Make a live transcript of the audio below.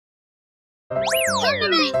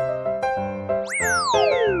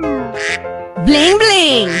Bling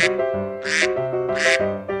bling!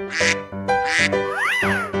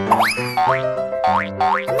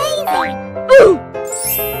 Amazing! Ooh.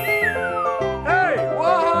 Hey,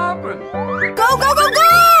 what happened? Go, go, go, go!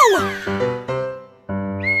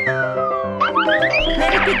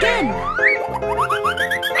 Let it begin!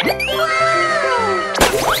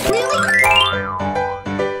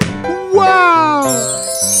 Wow!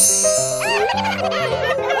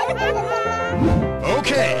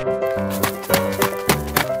 Okay.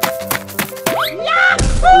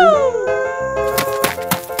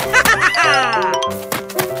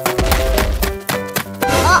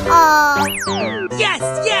 Uh-oh! Yes,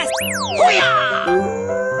 yes! Hoo-yah!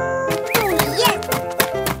 Yes!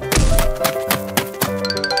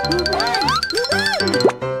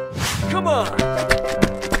 Come on.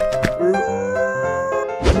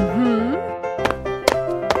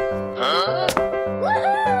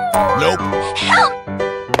 Nope. Help!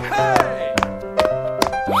 Hey!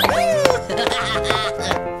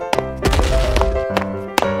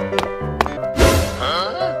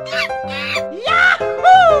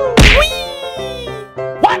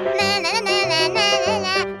 Na na na na na na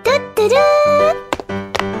na. Du du du.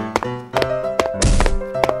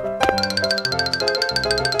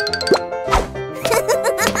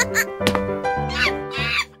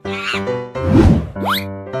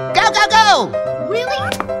 Go, go, go! Really?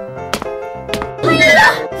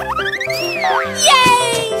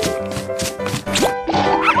 Yay!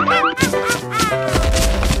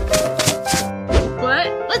 What?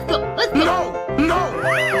 Let's go, let's go! No! No!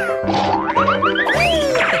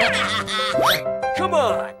 Come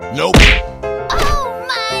on! Nope. Oh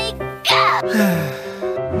my god!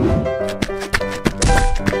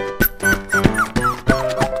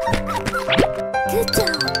 Good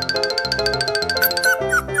job.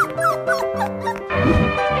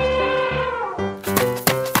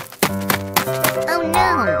 Oh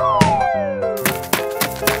no.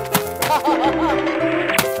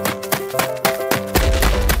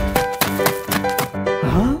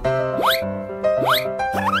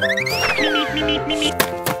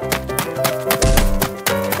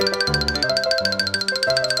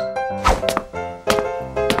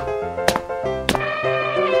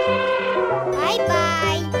 Bye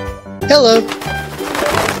bye. Hello!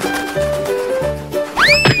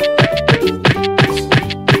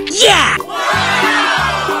 Yeah!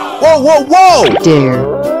 Whoa, whoa, whoa! Deer,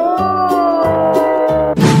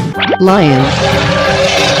 lion,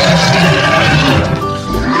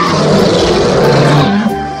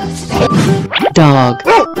 dog,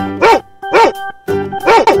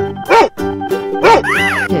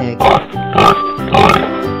 pig,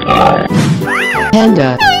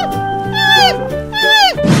 panda,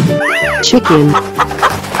 chicken,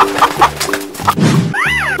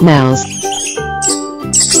 mouse,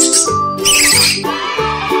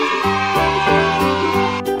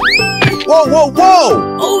 Whoa, whoa,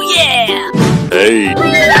 whoa! Oh yeah! Hey!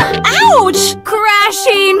 Ouch!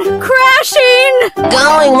 Crashing! Crashing!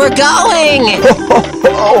 Going, we're going!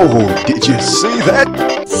 Oh, did you see that?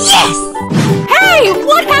 Yes! Hey,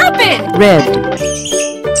 what happened? red,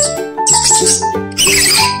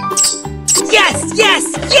 Yes, yes,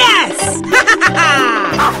 yes!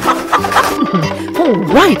 all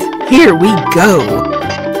right, here we go.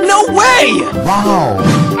 No way! Wow!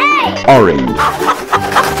 Orange.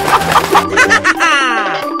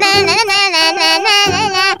 Na na na na na na na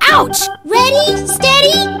na. Ouch! Ready,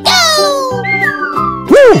 steady, go!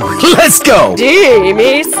 Woo! Let's go!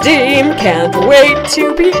 Steamy steam, can't wait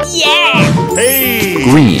to be Yeah! Hey!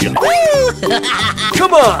 Green.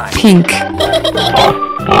 Come on! pink.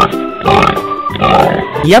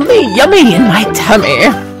 Yummy, yummy in my tummy.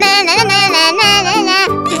 Na na na na na na na.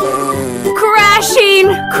 Crashing!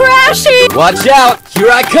 Crashing! Watch out! Here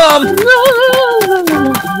I come!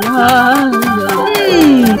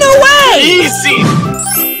 No way! Easy!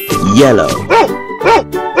 Yellow, Come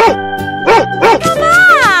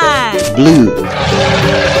on! blue,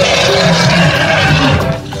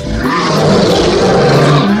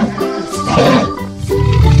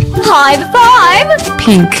 High five!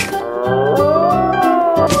 Pink.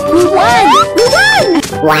 We won! We won!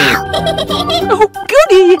 Wow! Oh,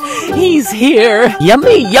 goody! He's here.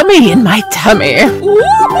 Yummy, yummy in my tummy.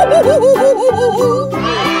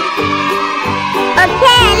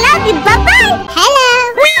 Okay, I love you. Bye-bye. Hello.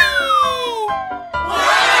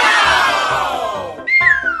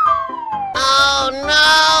 Oh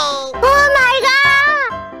no! Oh my god!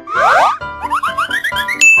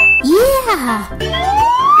 Yeah!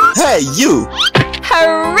 hey you!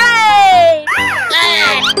 Hooray!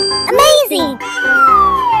 Amazing!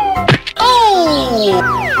 Oh!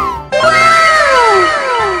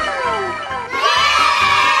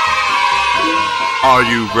 Are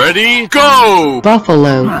you ready? Go!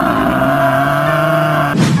 Buffalo.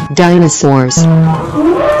 Dinosaurs.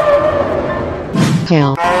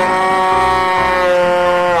 Cow.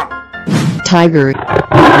 Tiger.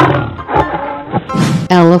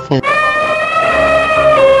 Elephant.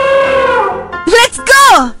 Let's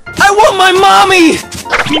go! I want my mommy!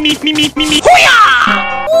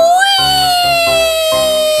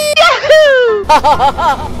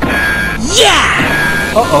 Yeah!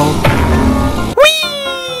 Uh-oh.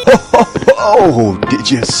 Oh, did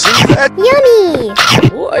you see that? Yummy!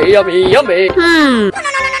 Oh, yummy, yummy.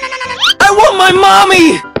 I want my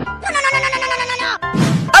mommy!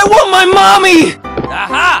 I want my mommy!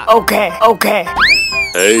 Aha! Okay, okay.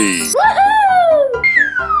 Hey!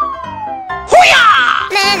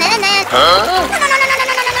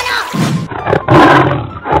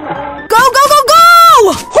 Go, go, go, go!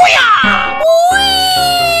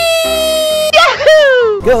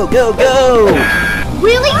 Go, go, go!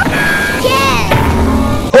 Really? Yeah!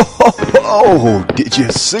 Oh, did you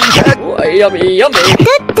see that? Oh, yummy, yummy.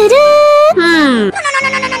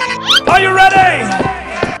 Are you ready?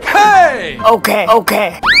 Hey! Okay,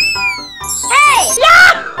 okay. Hey!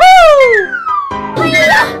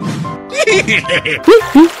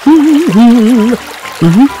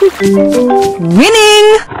 Winning!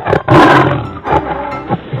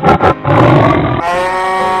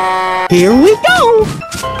 Here we go!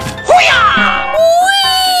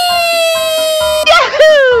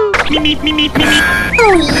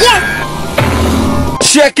 Oh, yes!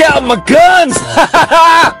 Check out my guns!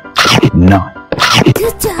 No.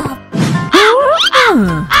 Good job!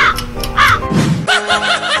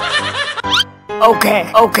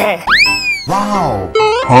 Okay, okay. Wow.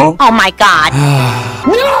 Huh? Oh my god!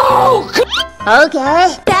 No!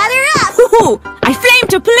 Okay. Batter up! Woohoo! I flame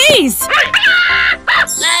to please!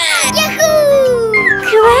 Yahoo!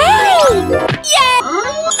 Great! Yeah!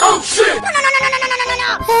 Oh, shit!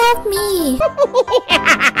 Help me!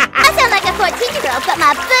 I sound like a 14-year-old, but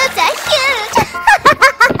my boobs are huge!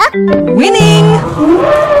 Winning!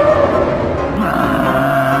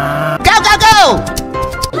 Go, go, go!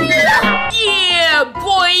 Yeah,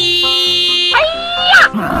 boy!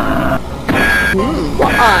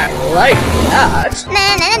 I like that. Na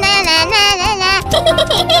na na na na na na.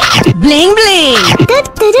 Bling, bling!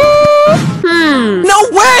 No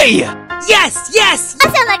way! Yes, yes! I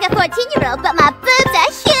sound like a 14-year-old, but my boobs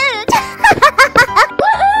are huge!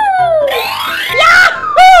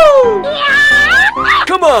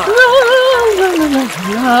 Come on!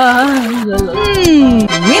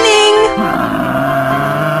 Winning!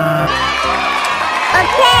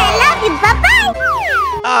 Okay, I love you, bye-bye!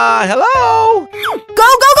 Hello? Go,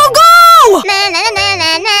 go, go, go! Na na na na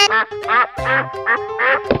na.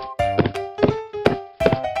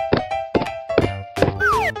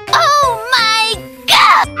 Oh my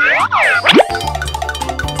god!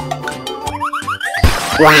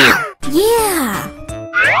 Wow. Yeah!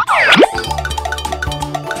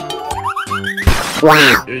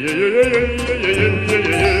 Wow.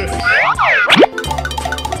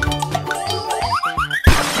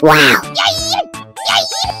 Wow.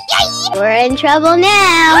 We're in trouble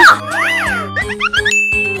now!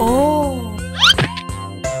 Oh.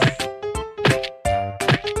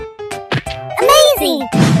 Amazing!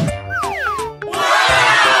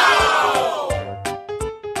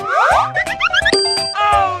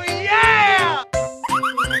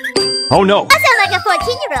 Oh no! I sound like a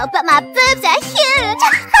 14-year-old, but my boobs are huge!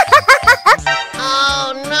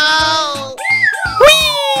 Oh no!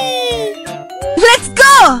 Let's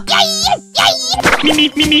go!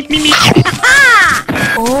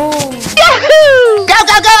 Oh! Yahoo! Go,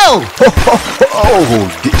 go, go! Oh,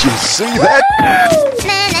 did you see that?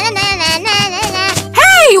 Na na na na na na na.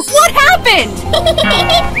 Hey, what happened?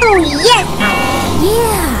 Oh yes!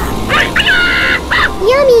 Yeah!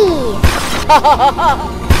 Yummy!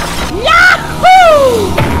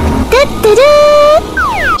 Yahoo! Da-da-da!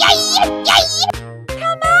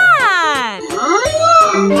 Come on!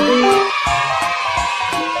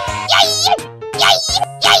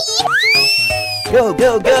 Go,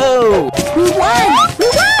 go, go! We won! We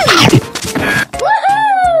won!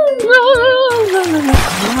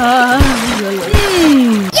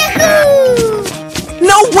 Yahoo!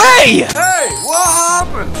 No way! Hey, what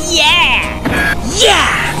happened? Yeah!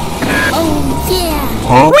 Yeah! Oh yeah!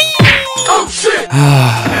 Huh? Oh shit!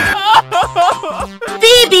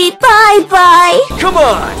 Baby, bye-bye! Come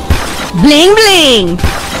on! Bling, bling!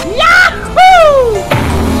 Yahoo!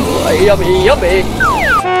 Oh, yummy, yummy.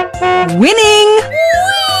 Winning!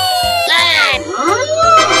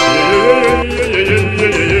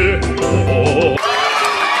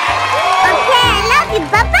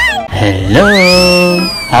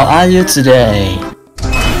 How are you today?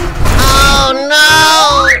 Oh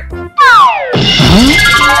no!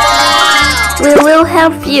 We will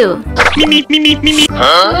help you.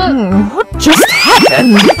 What just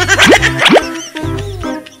happened?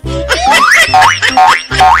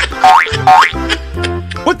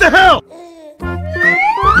 What the hell?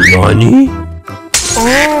 Nani?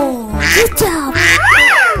 Good job!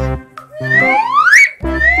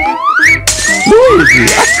 Luigi,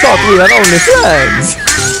 I thought we had only friends.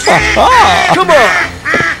 Come on!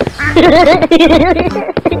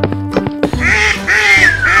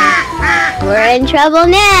 We're in trouble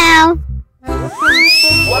now!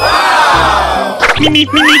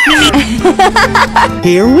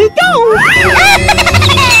 Here we go.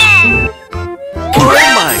 Oh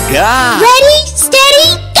my god! Ready, steady,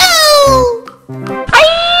 go!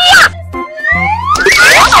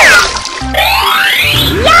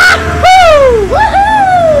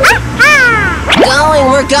 Going,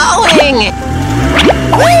 we're going!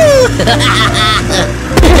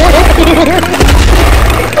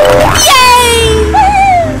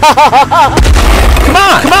 Come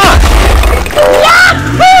on, come on!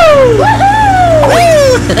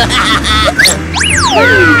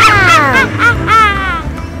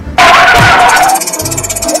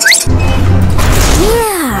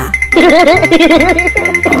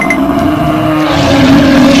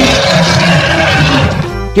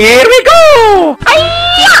 Here we go.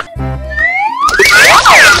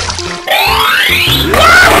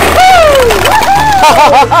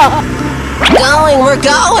 Going, we're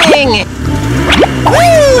going!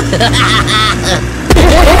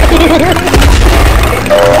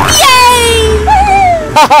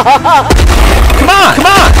 Come on, come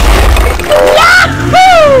on!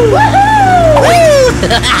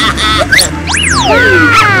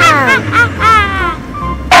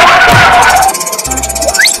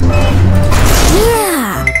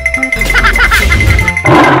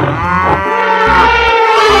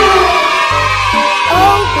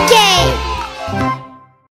 Okay!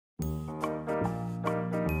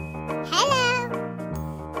 Hello!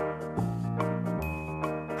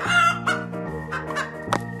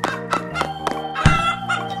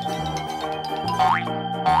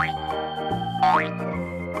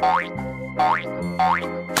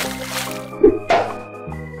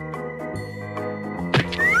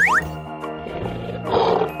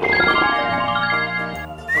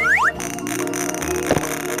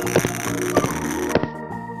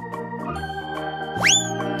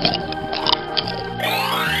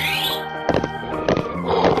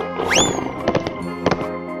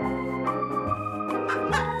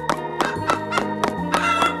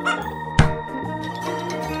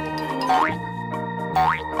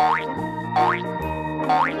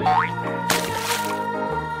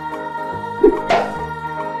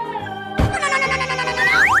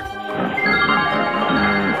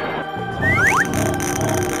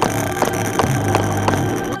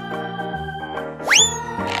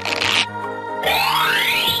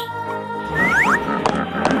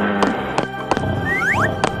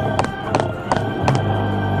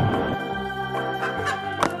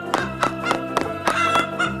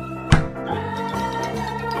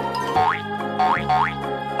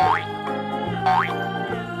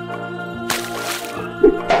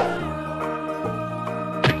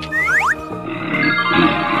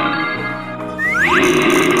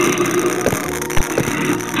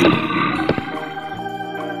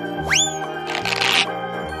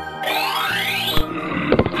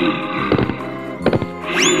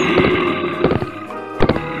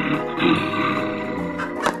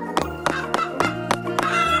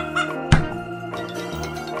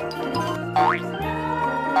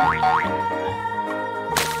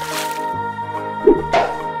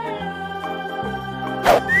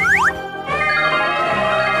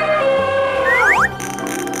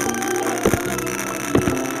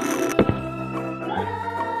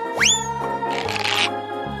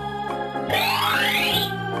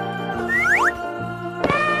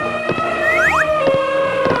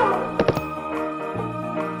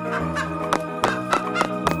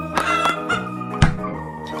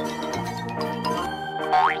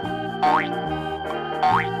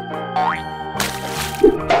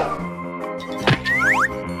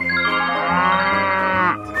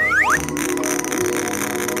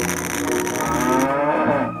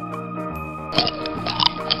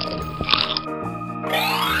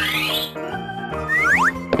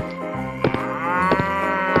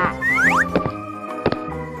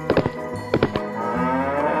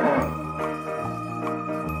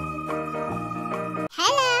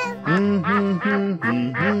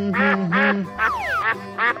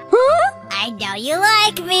 I know you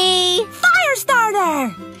like me! Fire Star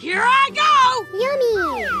harder! Here I go!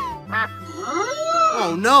 Yummy!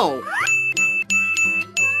 Oh no!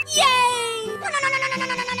 Yay!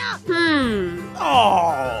 No!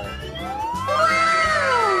 Oh!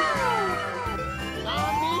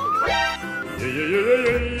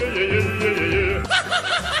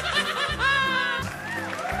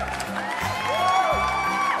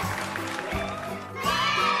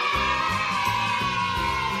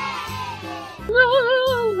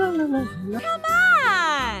 Come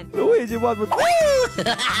on! Luigi, what would...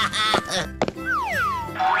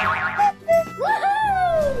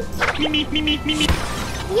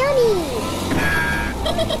 Yummy!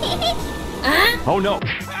 Oh no!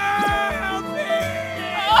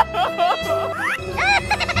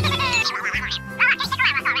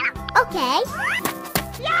 Okay.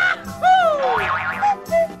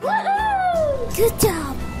 Good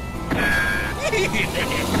job.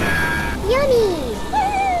 Yummy.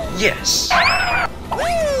 Yes!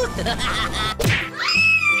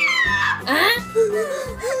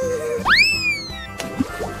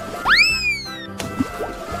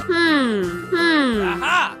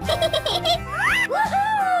 Aha!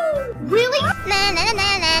 Really? Na na na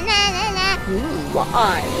na na na na.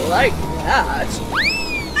 I like that.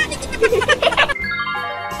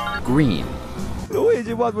 Green.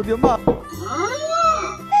 Luigi, what would your mom?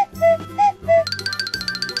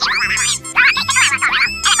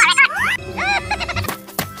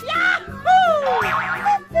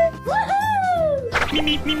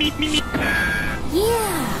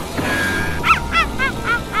 Yeah.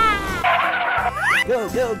 Go,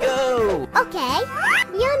 go, go! Okay.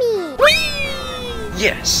 Yummy.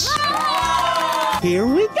 Yes! Here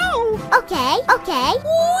we go! Okay. Okay.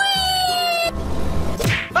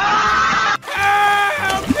 Aha!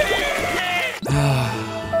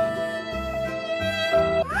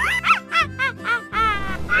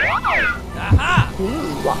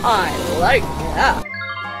 I like that.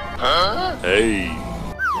 Hey.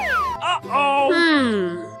 Uh-oh!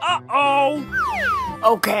 Uh-oh!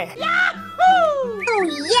 Okay. Oh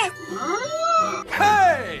yes.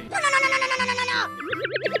 Hey!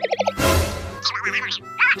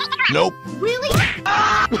 Nope. Really?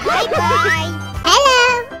 Bye bye. Hello.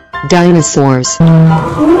 Dinosaurs.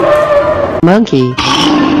 Monkey.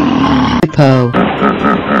 Hippo.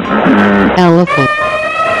 Elephant.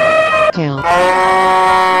 Cow.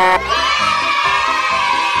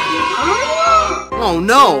 Oh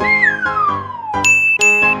no!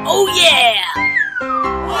 Oh yeah!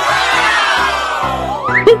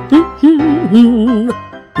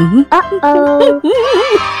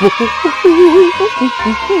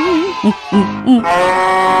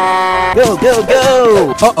 Go, go,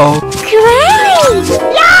 go! Uh-oh! Great!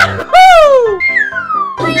 Yahoo!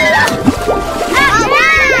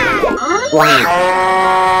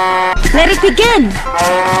 Wow. Let it begin!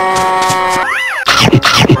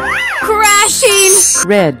 Crashing!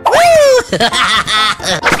 Red. Oh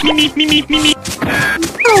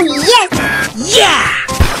yes! Yeah!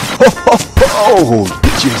 Oh,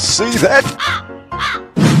 did you see that?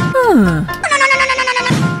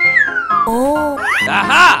 Oh.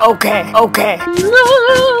 Aha! Okay, okay.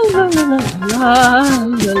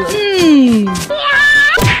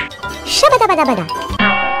 Shabba-dabba-dabba-da.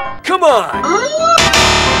 Come on!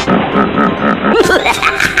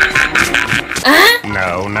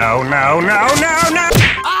 No, no, no, no, no, no!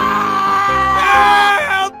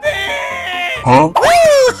 Help me! Huh?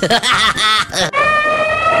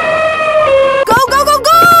 Go, go, go,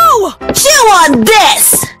 go! Chew on this!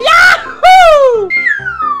 Yahoo!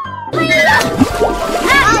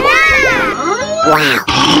 Wow.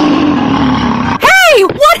 Hey,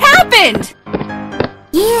 what happened?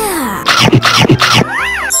 Yeah.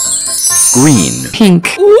 Green. Pink.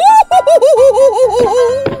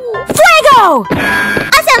 Fuego!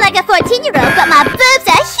 I sound like a 14-year-old, but my boobs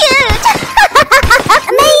are huge.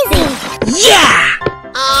 Amazing. Yeah!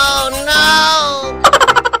 Oh no!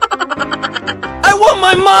 I want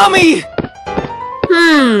my mommy!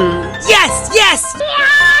 Yes, yes!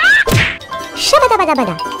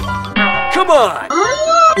 Shabba-dabba-dabba-da. Come on!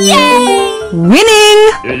 Yay! Winning!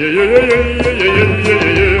 Yeah, yeah, yeah, yeah, yeah, yeah, yeah,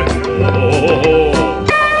 yeah, yeah. Oh.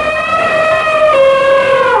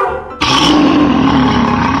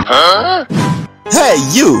 Huh? Hey,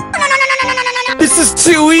 you! This is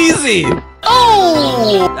too easy!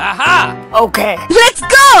 Oh! Aha! Okay. Let's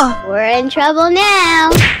go! We're in trouble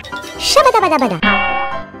now. Shabba-dabba-dabba-da.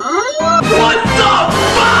 What the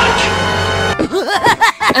fuck?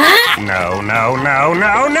 No, no, no,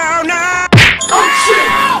 no, no, no! Oh shit!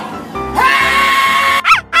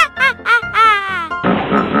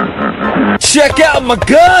 Check out my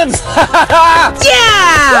guns!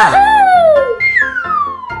 Yeah!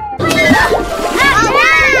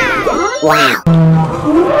 Wow.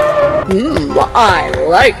 I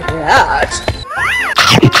like that.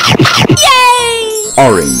 Yay!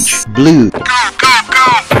 Orange, blue,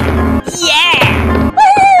 Yeah!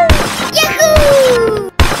 Yahoo!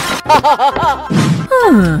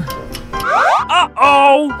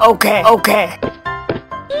 Uh-oh! Okay, okay.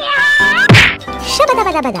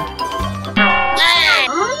 Shabba-dabba-dabba-da.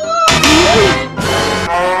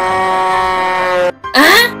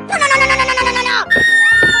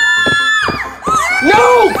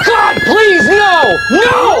 No! God, please, no!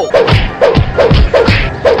 No!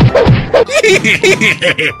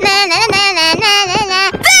 Na na na na na na na.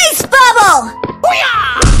 Face bubble!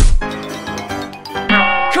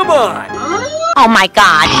 Come on! Oh my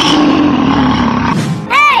god.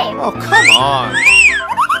 Hey! Oh, come on!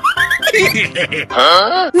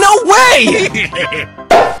 Huh? No way!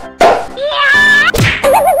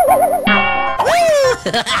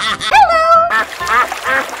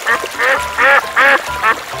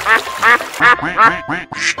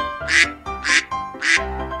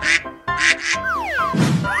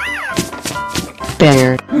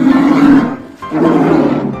 Bear.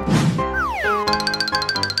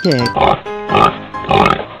 Pig.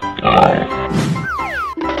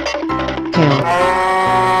 Cow.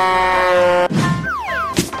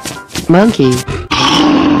 Monkey.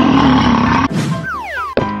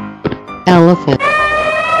 Elephant.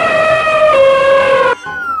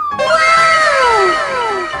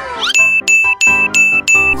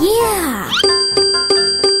 Yeah!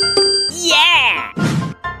 Yeah!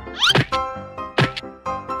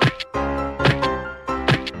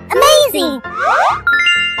 Amazing!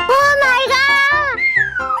 Oh my god!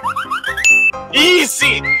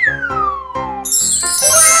 Easy!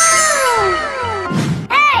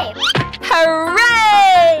 Hey!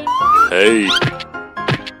 Hooray! Hey!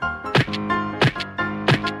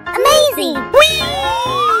 Amazing! Whee!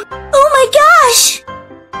 Oh my gosh!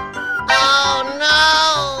 Oh no!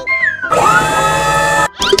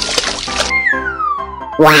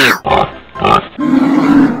 Wow!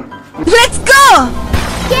 Let's go!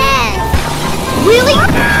 Yes! Really?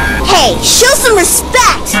 Hey, show some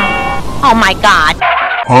respect! Oh my god.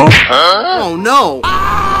 Oh no!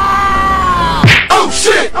 Oh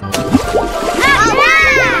shit!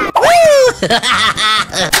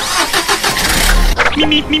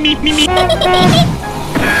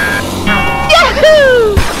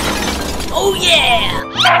 Yahoo! Oh yeah!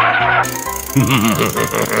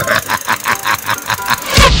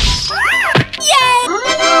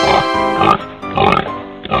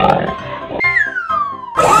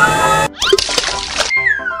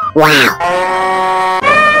 Wow!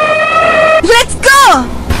 Let's go!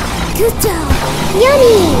 Good job!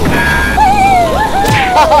 Yummy!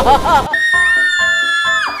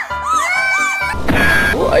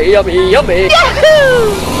 Oh, yummy, yummy.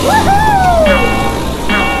 Yahoo! Woohoo!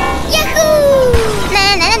 Yahoo! Na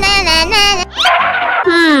na na na na na.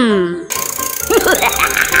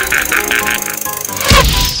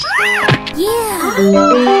 Yeah.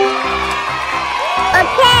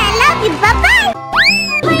 Okay, I love you. Bye bye.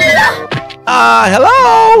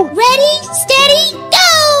 Hello? Ready, steady,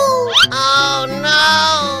 go! Oh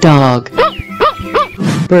no! Dog.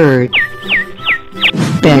 Bird.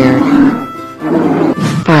 Bear.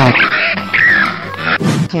 Frog.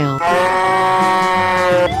 Cow.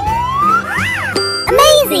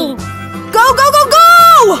 Amazing! Go, go, go, go!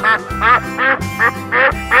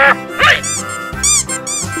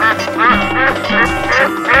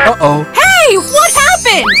 Uh-oh. Hey, what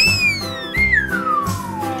happened?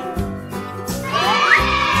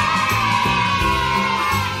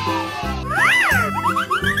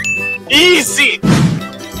 Easy!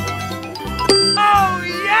 Oh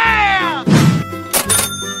yeah!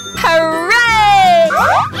 Hooray!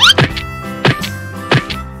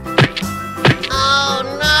 Oh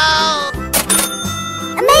no!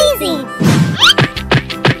 Amazing!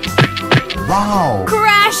 Wow!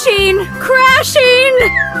 Crashing! Crashing!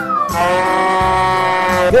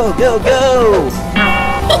 Go, go, go!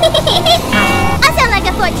 I sound like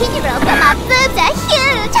a 14-year-old, but my boobs are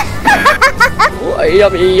huge! Oh,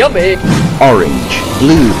 yummy, yummy. orange,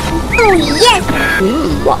 blue, Oh, yes!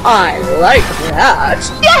 I like that.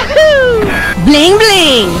 Yahoo! Bling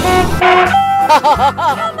bling!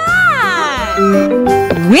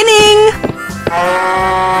 Winning!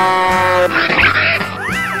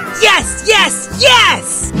 Yes, yes,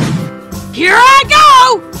 yes! Here I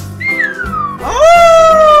go!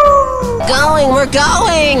 Going, we're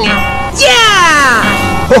going! Yeah!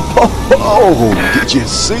 Oh, did you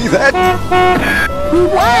see that? We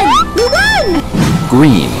won! We won!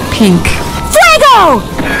 Green, Pink. Fuego! go!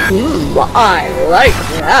 I like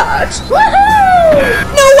that.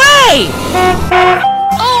 No way!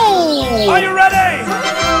 Are you ready?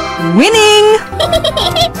 Winning!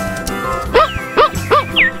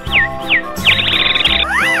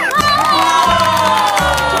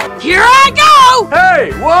 Here I go!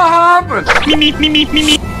 Hey, what happened?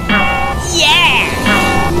 Yeah!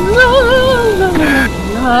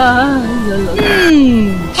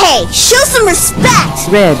 Hey, show some respect!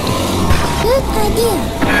 Red. Good idea.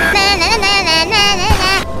 Na na na na na na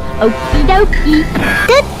na. Okie dokie.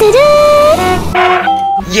 Da da da.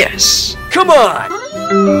 Yes. Come on.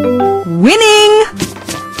 Winning!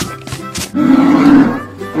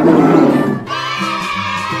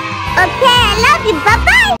 Okay, I love you. Bye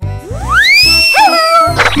bye.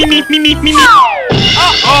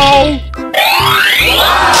 Uh-oh.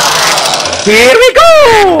 Here we go!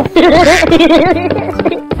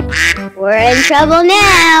 We're in trouble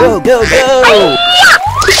now. Go, go, go!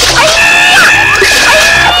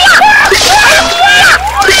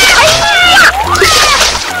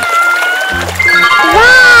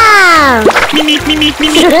 Wow! Ready,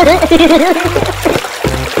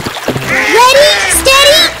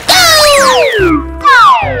 steady, go!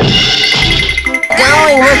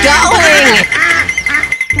 Going, we're going!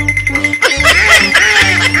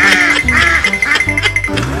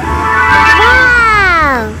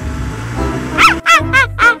 Wow!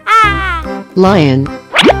 Lion.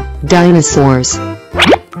 Dinosaurs.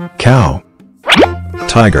 Cow.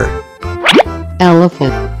 Tiger.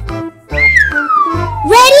 Elephant.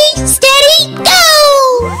 Ready, steady, go!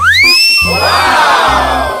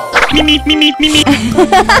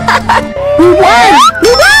 We won!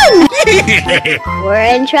 We won! We're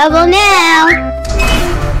in trouble now.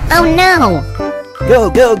 Oh no! Go,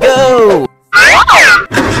 go, go!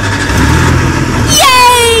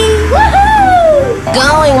 Yay! Woohoo!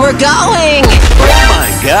 Going, we're going! Oh my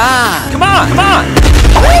God. Come on, come on.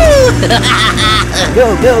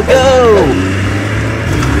 Go, go, go!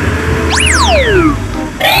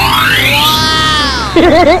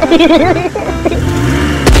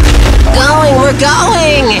 Going, we're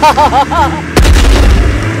going!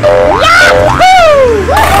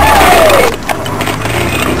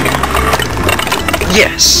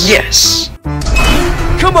 Yes, yes.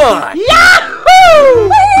 Come on.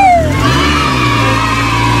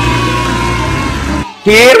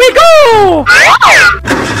 Here we go!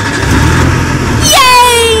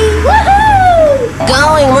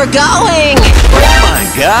 Going, we're going! Oh my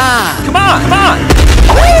God. Come on, come on.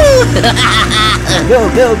 Go,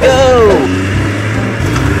 go, go!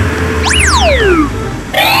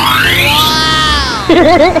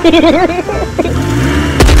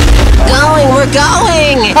 Going, we're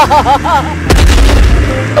going!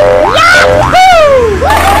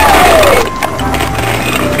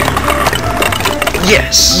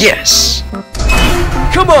 Yes, yes.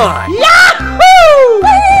 Come on.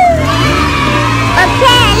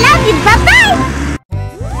 Okay, I love you. Bye bye.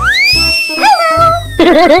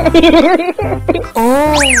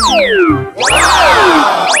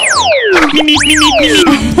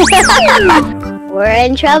 We're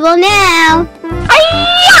in trouble now.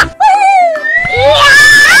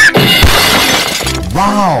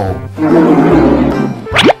 Wow!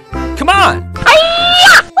 Come on.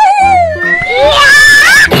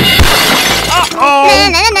 Uh-oh. Na,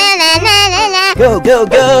 na, na, na, na, na. Go, go,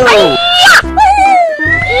 go!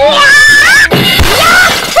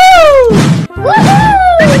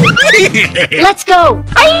 Let's go.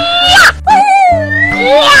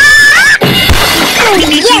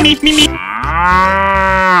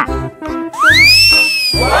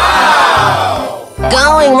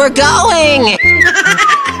 Going, we're going!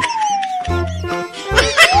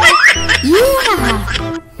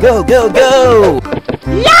 Go, go, go!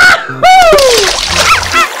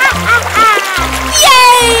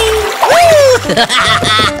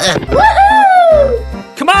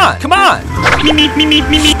 Come on, come on.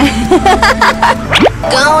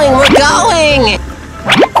 Going, we're going!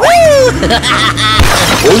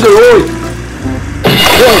 Ôi trời ơi!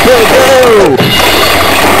 Go, go, go!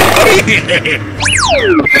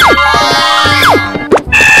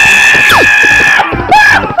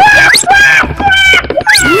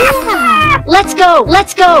 Let's go.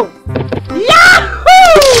 Let's go.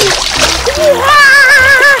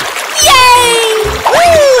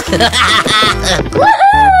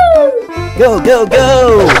 Go, go,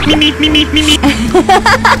 go!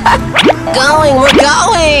 Going, we're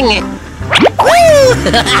going!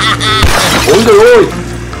 Ôi trời ơi!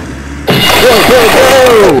 Go, go,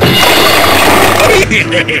 go!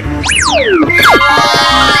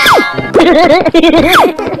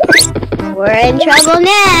 We're in trouble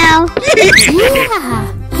now. Yeah,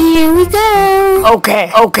 here we go. Okay,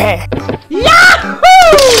 okay. Yahoo!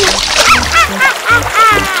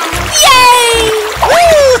 Yay!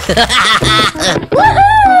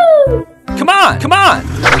 Woohoo! Come on, come on.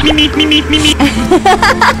 Me.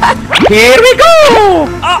 Here we go!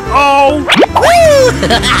 Uh-oh.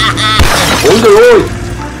 Ôi trời ơi.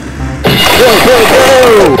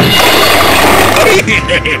 Uh-oh.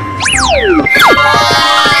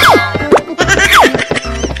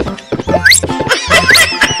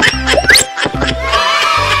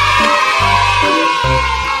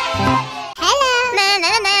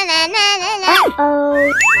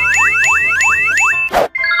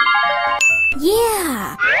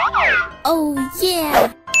 Yeah. Oh,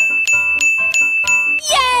 yeah.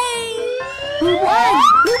 Yay! We won!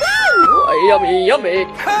 We won! Oh, yummy, yummy.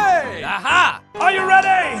 Hey! Aha! Are you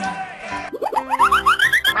ready?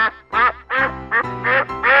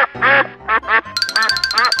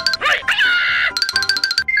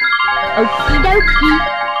 Okie dokie.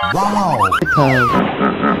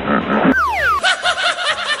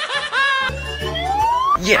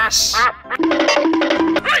 Yes.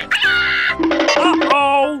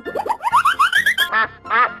 Uh-oh.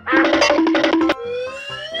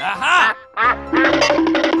 Aha!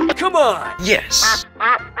 Come on. Yes.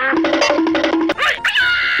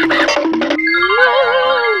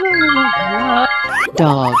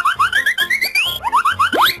 Dog.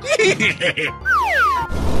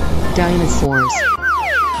 Dinosaurs.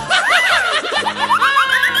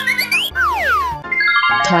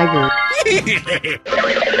 Tiger.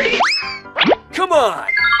 Come on.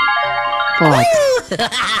 Fox.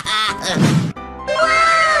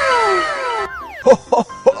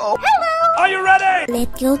 Are you ready?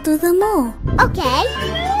 Let's go to the mall. Okay.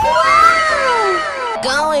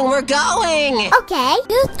 Going, we're going. Okay.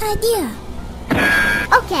 Good idea.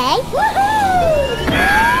 Okay.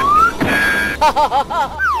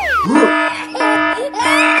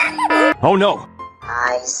 Oh no.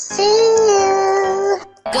 I see you.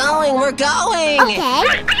 Going, we're going. Okay.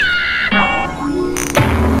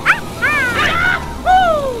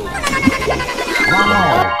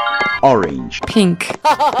 Orange. Pink.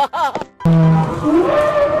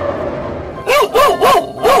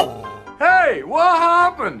 Hey, what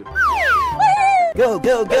happened? Go,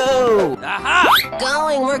 go, go. Aha!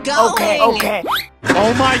 Going, we're going. Okay, okay.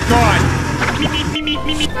 Oh my god. Me.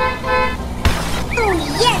 Oh,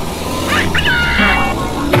 yes.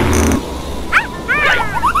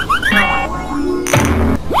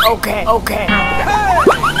 Okay, okay.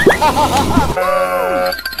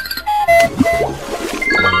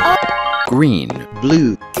 Green.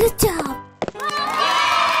 Blue. Good job.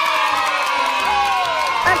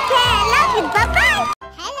 Okay, I love you. Bye-bye.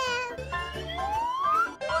 Hello.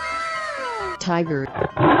 Tiger.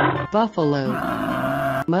 Buffalo.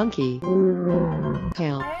 Monkey.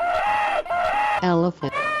 Cow.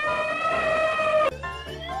 Elephant.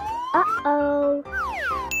 Uh-oh.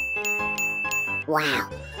 Wow.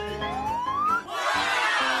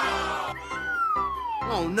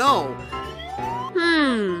 Oh no.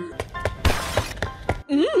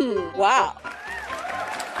 Wow.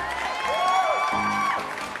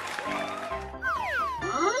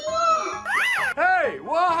 Hey,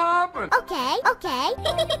 what happened? Okay, okay.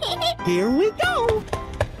 Here we go.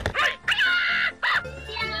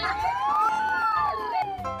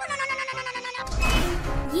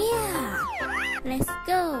 Yeah. Let's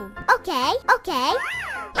go. Okay, okay.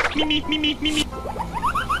 Me.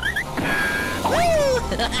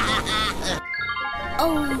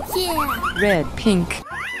 Oh, yeah. Red, pink.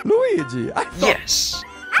 Luigi, I thought... Yes.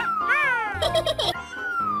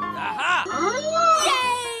 Aha!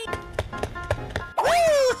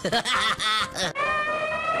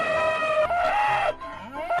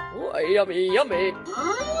 Oh, yummy, yummy.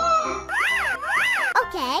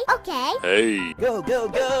 Okay, okay. Hey. Go, go,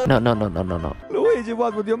 go. No. Luigi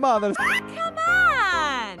was with your mother. Come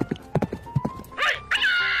on.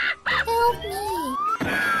 Help me.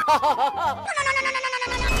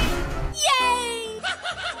 Yay!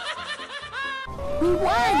 We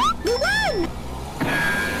won! We won!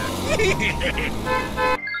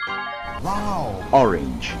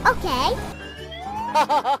 Orange. Okay.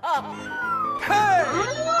 Hey!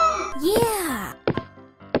 Yeah.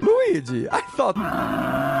 Luigi, I thought...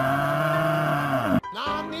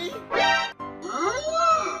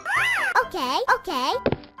 Okay, okay.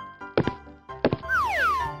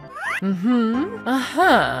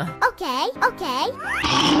 Uh-huh. Okay, okay.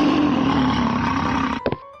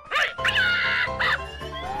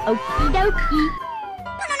 Okie dokie.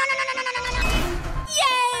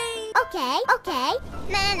 Yay! Okay, okay.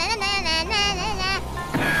 Na na na na na na na.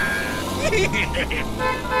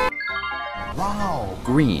 Wow.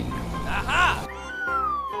 Green.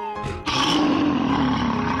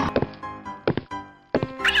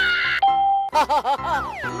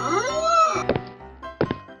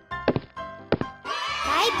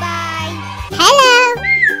 Bye-bye. Hello.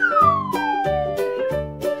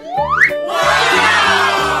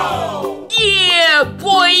 Yeah,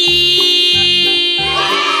 boy!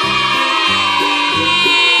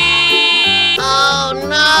 Oh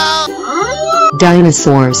no!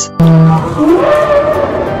 Dinosaurs.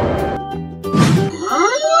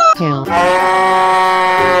 Cow.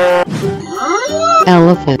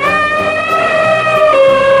 Elephant.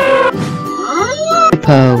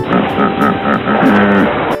 Hippo.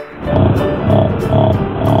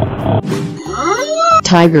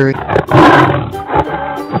 Tiger.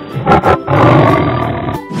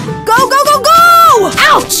 Go, go, go, go!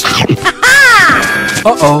 Ouch!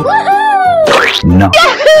 Uh-oh. No.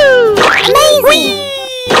 Yahoo! Amazing!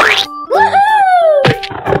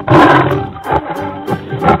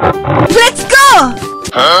 Let's go!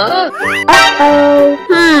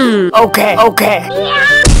 Okay, okay.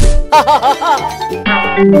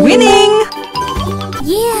 Winning!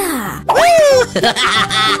 Yeah!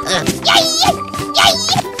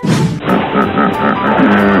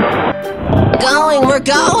 Going, we're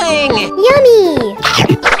going! Yummy!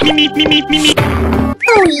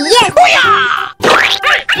 Oh yes!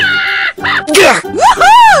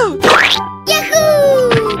 Woohoo! Yahoo!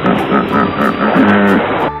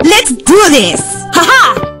 Let's do this! Haha!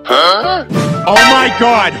 Oh my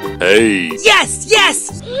god! Hey! Yes,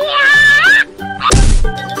 yes!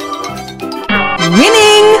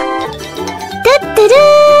 Winning!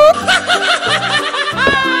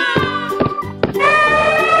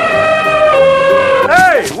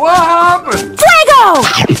 Hey, what happened? Fuego!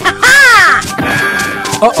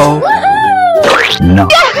 Uh-oh. No.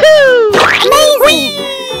 Amazing!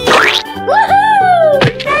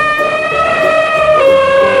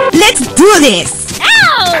 Let's do this!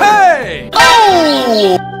 Hey!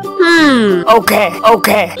 Okay,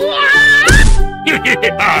 okay.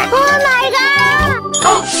 Oh my god!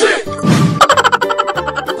 Oh shit!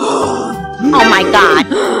 Oh my god.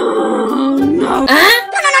 No.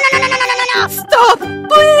 No. Stop,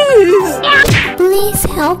 please! Please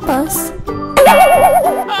help us.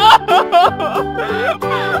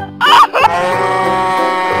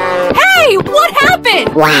 Hey, what happened?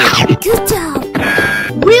 Wow! Good job!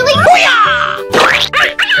 Really?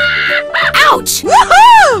 Ouch!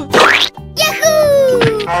 Woohoo! Yahoo!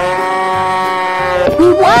 We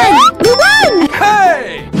won! We won! Hey!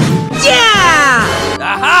 Yeah!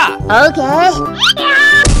 Aha! Okay.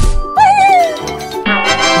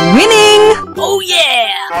 Winning! Oh yeah!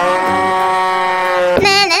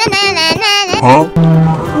 Na na na na na na. Huh?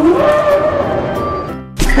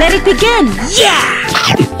 Let it begin! Yeah!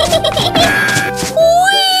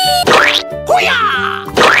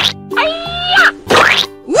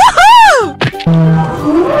 Woohoo!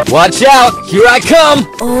 Watch out! Here I come!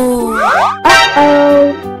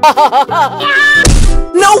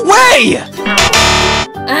 No way!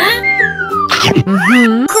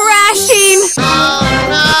 Crashing!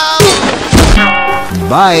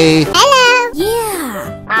 Bye. Hello. Yeah.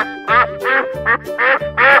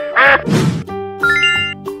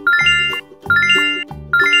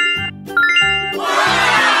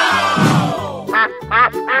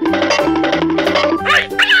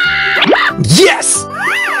 Yes!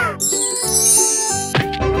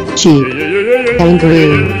 Sheep.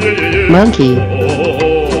 Kangaroo. Monkey.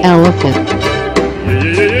 Elephant.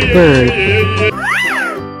 Bird.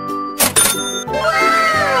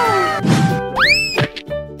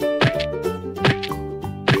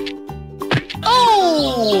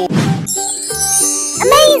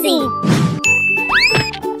 Amazing.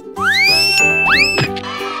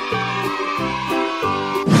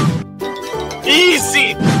 Easy!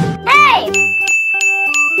 Hey.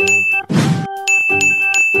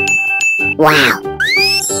 Wow.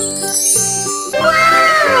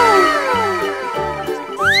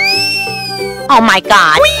 Oh my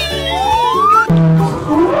god!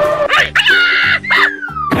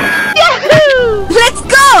 Yahoo! Let's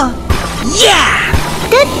go! Yeah!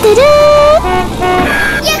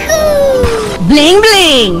 Yahoo! Bling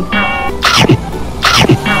bling!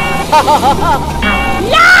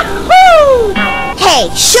 Yahoo! Hey,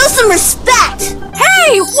 show some respect.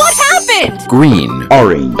 Hey, what happened? Green.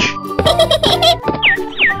 Orange.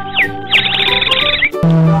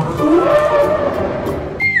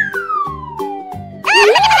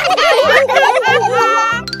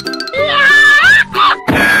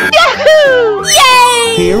 Yahoo!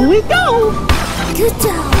 Yay! Here we go. Good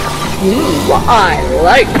job. I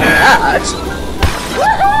like that.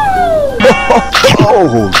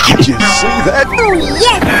 Oh, did you see that? Oh,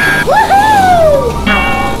 yes! Woohoo!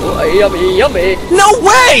 Oh, yummy, yummy. No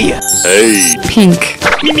way! Hey. Pink.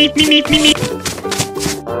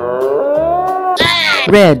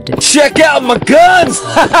 Red. Check out my guns!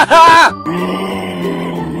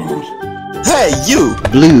 Hey, you!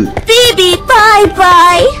 Blue. Baby,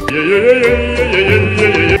 bye-bye!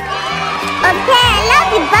 Yeah. Okay, I love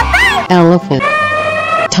you, bye-bye! Elephant.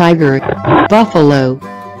 Tiger. Buffalo.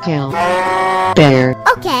 Cow. Bear.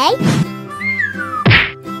 Okay.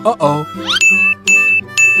 Uh-oh.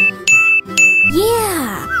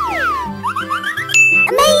 Yeah!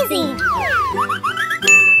 Amazing!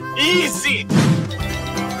 Easy!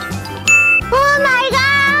 Oh my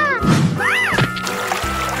god!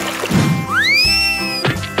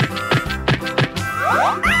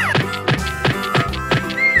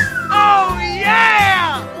 Oh,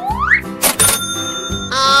 yeah!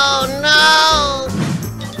 Oh no!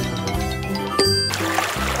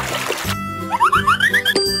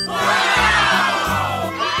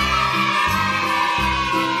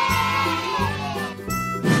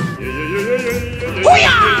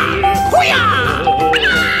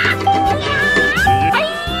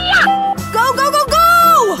 Go, go, go, go!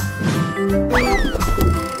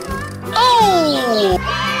 Oh!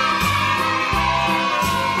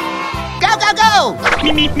 Go, go, go!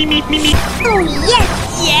 Oh yes!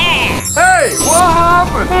 Hey, what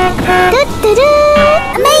happened? Do-do-do!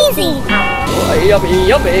 Amazing! Oh, yummy,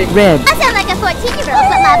 yummy. Red. I sound like a 14-year-old,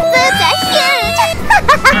 but my boobs are huge!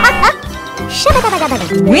 Shabba-dabba-dabba.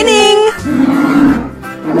 Winning!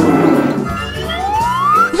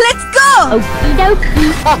 Let's go! Okie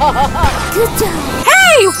dokie. Good job.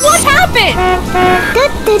 Hey, what happened?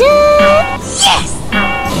 Do-do-do! Yes!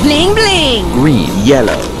 Bling, bling! Green,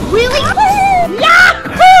 yellow. Really?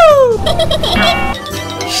 Yahoo!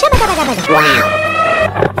 Shabba-dabba-dabba. Wow!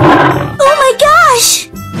 Oh my gosh!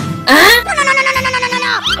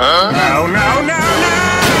 No! No.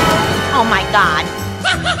 Oh my god.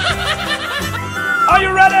 Are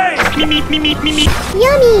you ready? Yummy!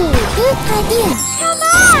 Good idea. Come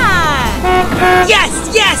on! Yes,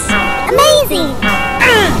 yes! Amazing!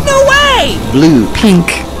 No way! Blue. Pink.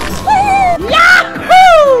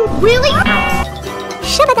 Yahoo! Really?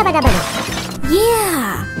 Shabba-dabba-dabba.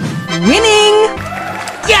 Yeah! Winning!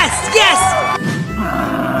 Yes, yes!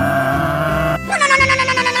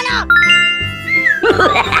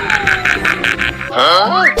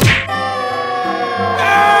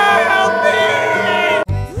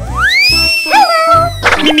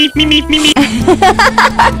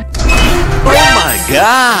 Oh my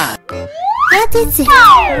god! That is it.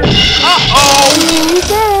 Here we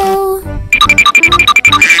go.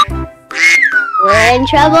 We're in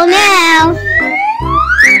trouble now.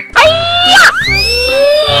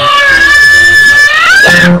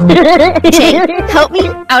 Jake, help me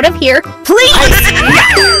out of here, please!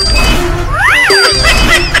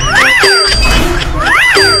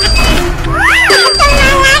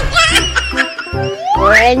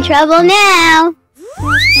 We're in trouble now.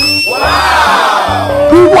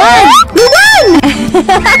 Who won? Who won?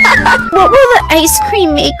 What will the ice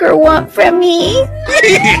cream maker want from me?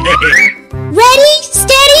 Ready,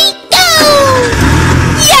 steady, go!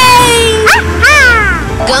 Yay!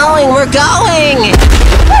 Going, we're going!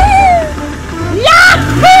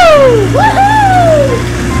 Yahoo! Woohoo!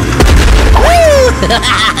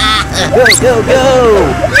 Go, go, go!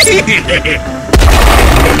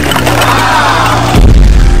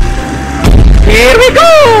 Here we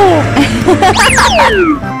go!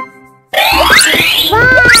 Wow!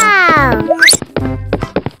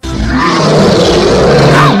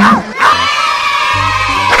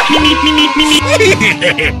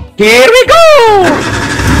 Here we go!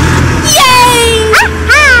 Yay!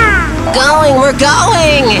 Going, we're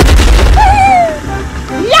going!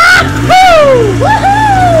 Yahoo! Woohoo!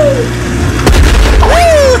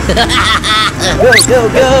 Go, go,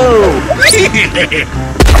 go!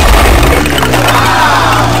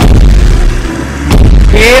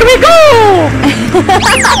 Here we go!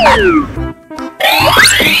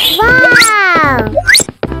 Wow!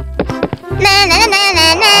 Na na na na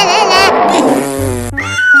na na na.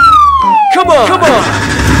 Come on! Come on!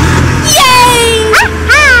 Yay!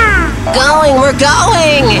 Going, we're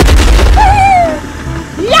going!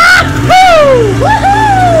 Yahoo!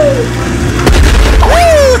 Woohoo!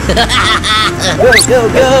 Go, go,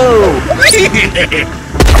 go!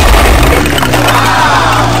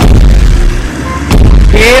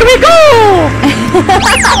 Here we go!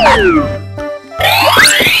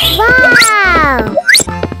 Wow!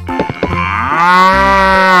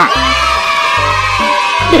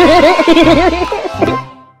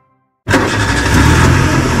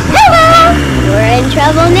 We're in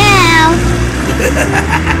trouble now.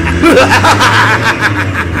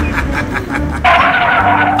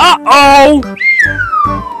 Uh-oh!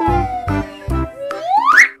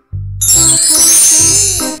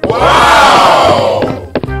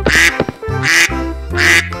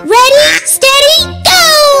 Ready, steady, go!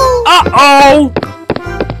 Uh-oh!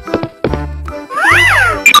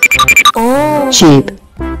 Sheep,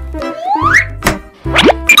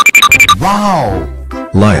 Wow!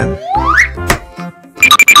 Lion.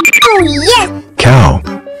 Oh, yes! Cow.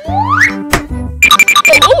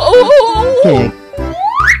 pig,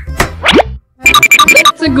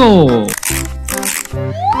 Let's go!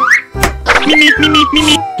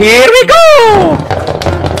 Here we go!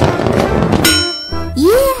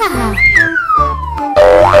 Yeah!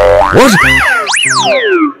 What?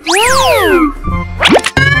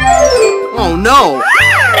 Oh no!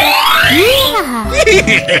 Yeah!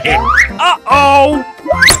 Uh-oh!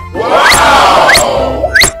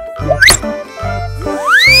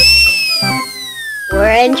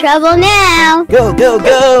 We're in trouble now. Go, go,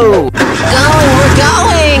 go! Going, we're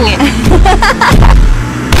going!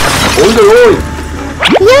 Ôi trời ơi.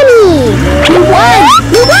 Yummy! You won!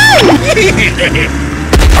 You won!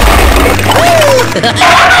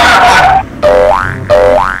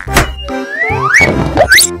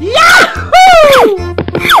 Yahoo!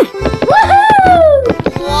 Woohoo!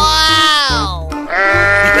 Wow!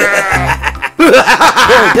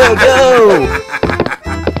 Go, go, go!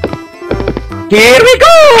 Here we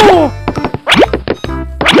go!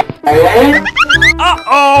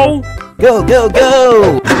 Uh-oh! Go, go,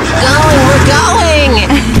 go! Going, we're going!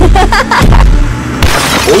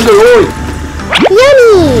 Ôi trời ơi.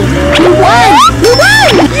 Yummy! You won! You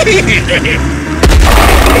won!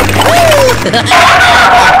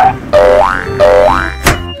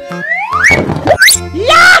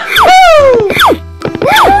 Yahoo!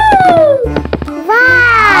 Woohoo!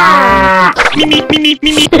 Wow!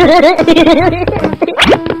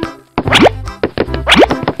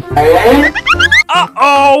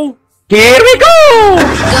 Uh-oh! Here we go!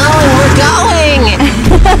 Going, we're going!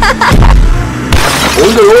 Ôi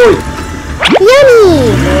trời ơi. Yummy!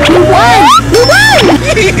 You won! You won!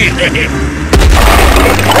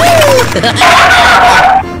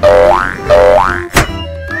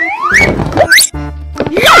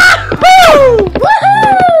 Yahoo!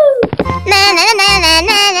 Woohoo! Na na na na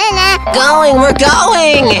na na na. Going, we're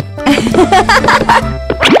going!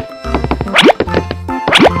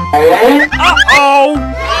 Uh-oh!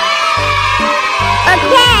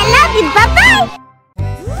 Okay, I love you. Bye bye.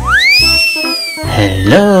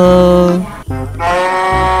 Hello?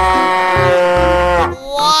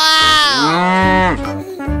 Wow.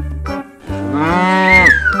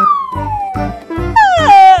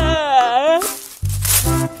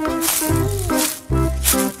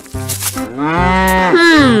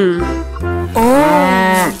 Oh.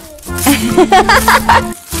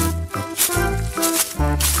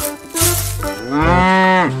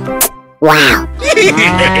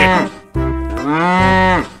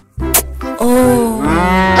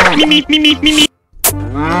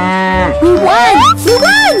 We won! We won!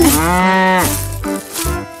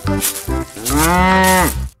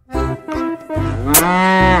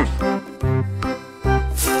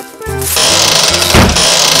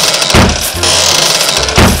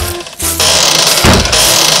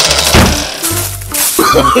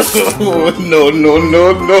 No, no,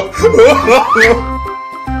 no, no. We won!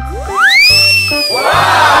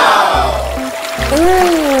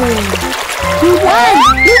 We won!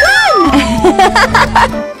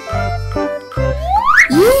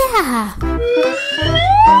 Yeah!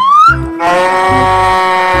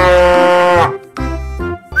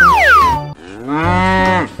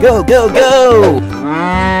 Go, go, go!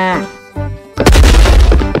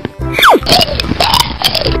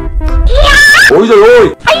 Ôi trời ơi.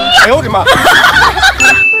 Ai ôi mà.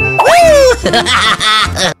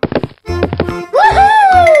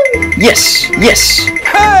 Yes, yes!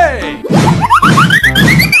 Hey!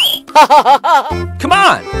 Come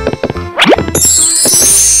on!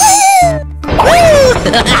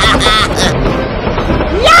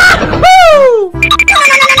 Yahoo!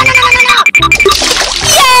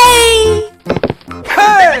 Yay!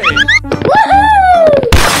 Hey!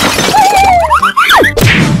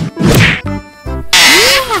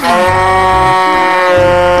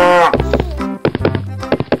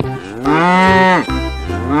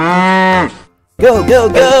 Go, go,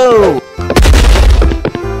 go!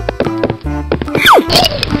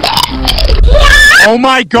 Oh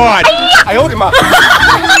my god! I owed him a...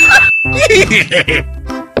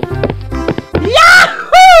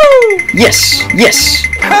 Yahoo! Yes, yes.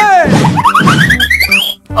 Hey!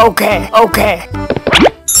 Okay, okay.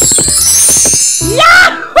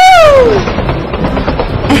 Yahoo!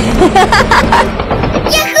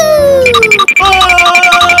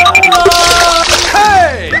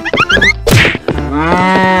 Hey!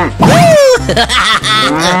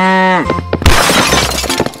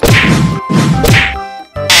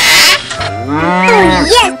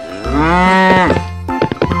 Yes!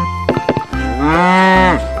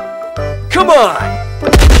 Come on!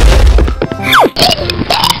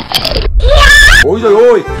 Ôi giời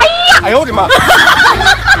ơi. Ai ôi mà!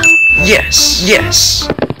 Yes, yes.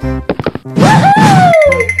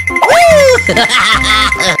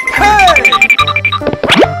 Hey!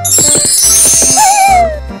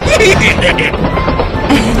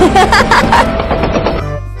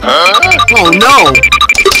 Oh no.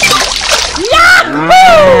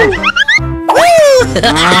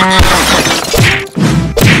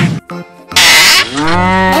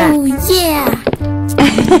 Oh yeah!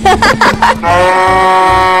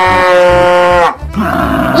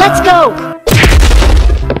 Let's go!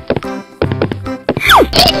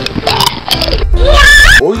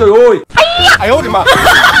 Ôi giời ơi. Ai ôi mà!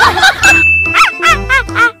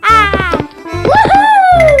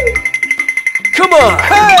 Come on!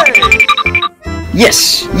 Hey!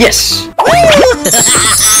 Yes, yes.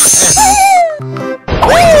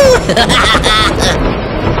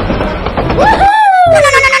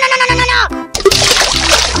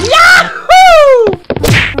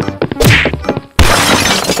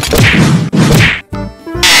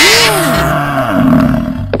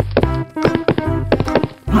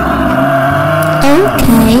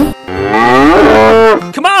 Okay.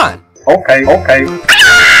 Come on! Okay, okay.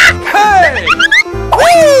 Hey!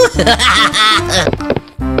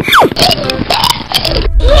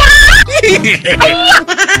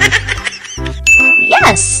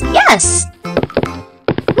 Yes, yes!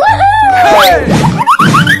 Hey!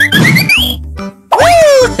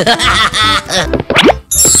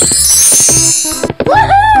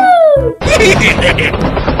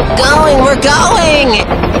 Going, we're going!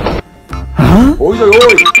 Ôi giời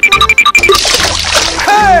ơi.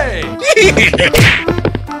 Hey!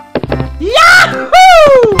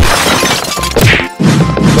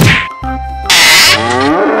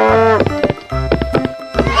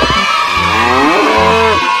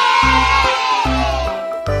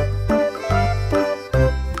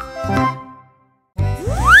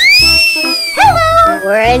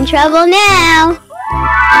 We're in trouble now.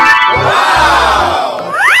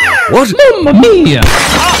 What? Mamma mia!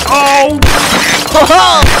 Oh!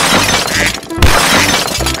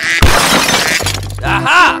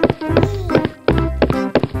 Aha!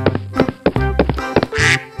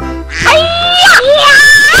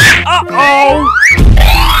 Uh-oh!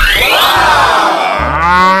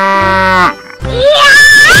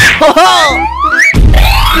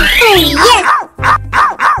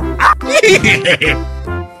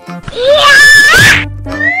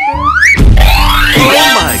 Oh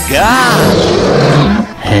my God!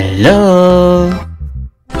 Hello?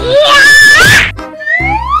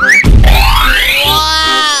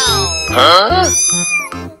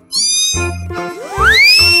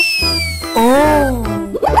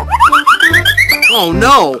 Oh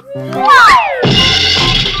no.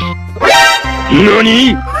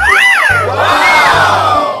 NANI?!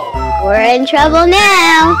 We're in trouble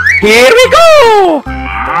now. Here we go!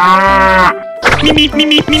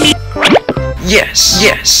 Me. Yes,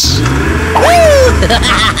 yes.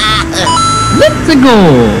 Let's go!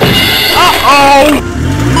 Uh-oh!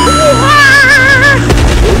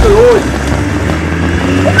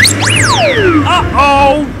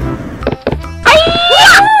 Uh-oh!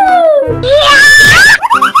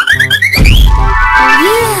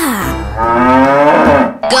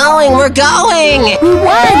 Going, we're going! We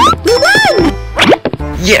won! We won!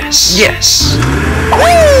 Yes, yes.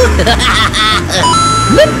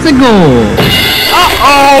 Let's go!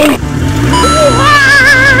 Uh-oh!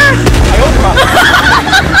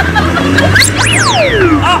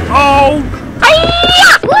 Uh-oh!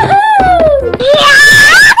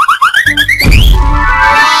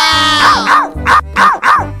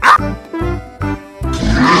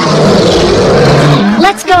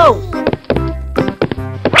 Let's go!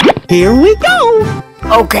 Here we go!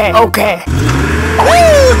 Okay, okay.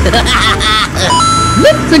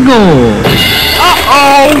 Let's go!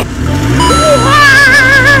 Uh-oh!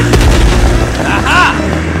 Aha!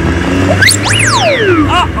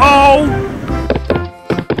 Uh-oh!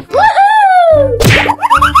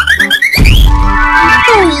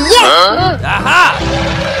 Aha!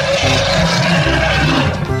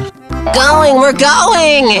 Going, we're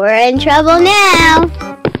going! We're in trouble now.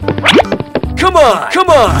 on! Come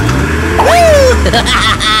on!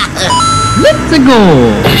 Let's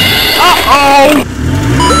go! Uh-oh!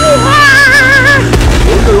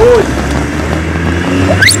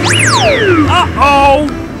 Uh-oh!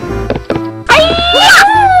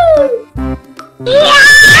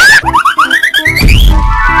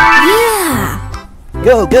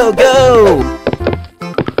 Go, go, go!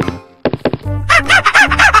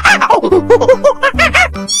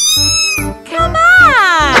 Come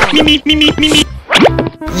on! Me.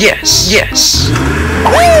 Yes, yes.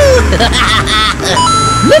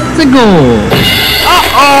 Let's go!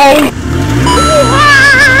 Uh-oh!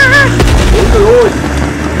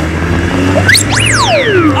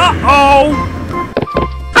 Uh-oh!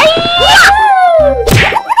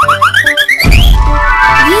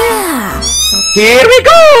 Here we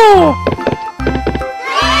go!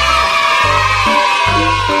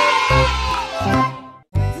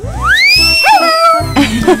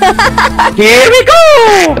 Here we go!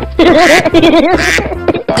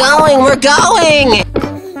 We're going!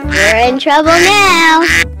 We're in trouble now.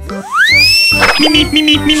 Me.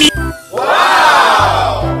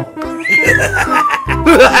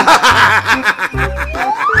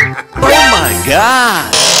 Oh my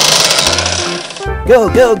god! Go,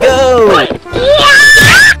 go, go!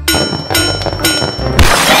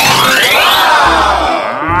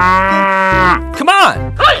 Come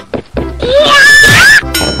on!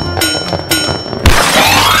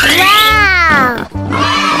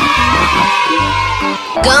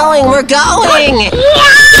 Wow! We're going!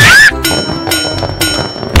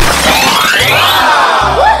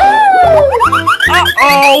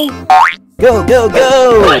 Uh-oh! Go, go,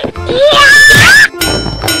 go!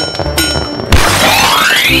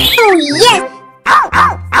 Oh, yes!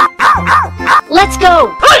 Let's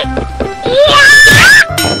go!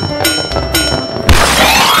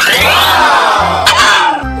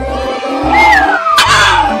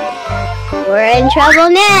 We're in trouble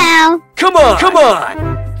now. Come on!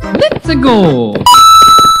 Let's go!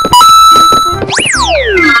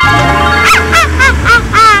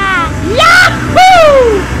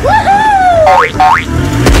 Yahoo!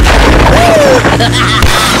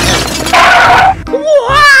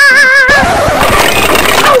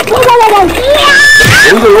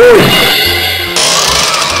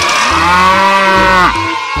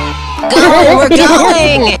 We're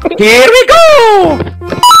going! Here we go!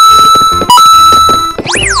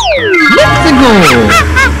 Let's go!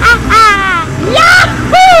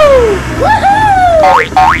 Yahoo!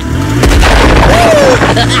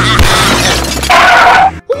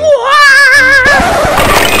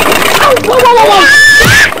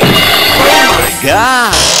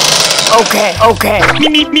 God! Okay.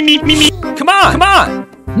 Me. Come on!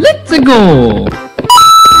 Let's go!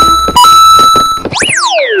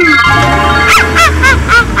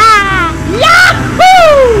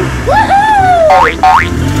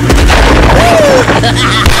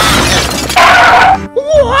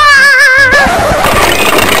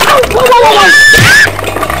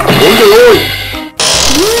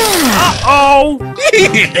 Uh-oh!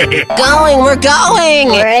 We're going!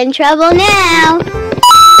 We're in trouble now.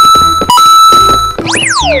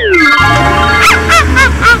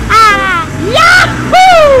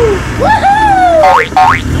 Yahoo!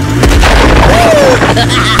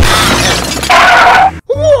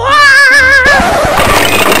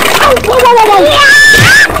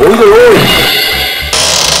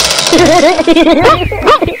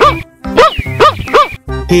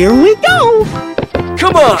 Here we go!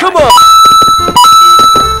 Come on!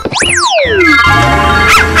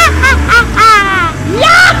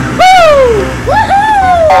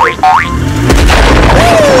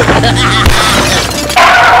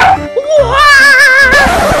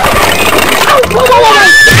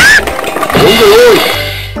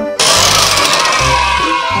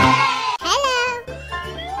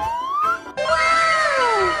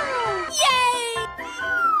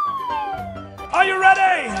 Are you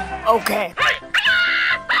ready? Okay.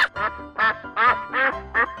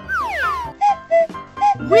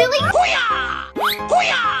 Really?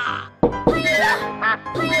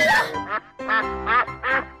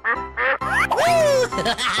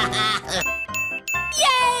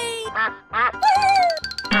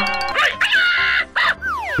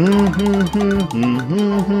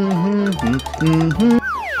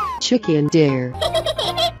 Chicken dare.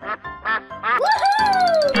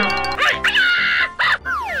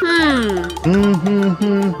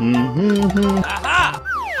 Aha!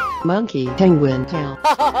 Monkey penguin tail.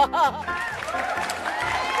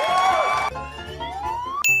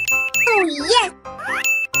 Oh, yes!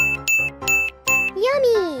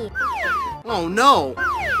 Yummy! Oh no!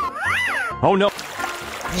 Oh no!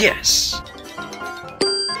 Yes.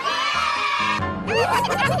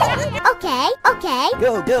 Okay, okay.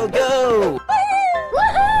 Go, go, go!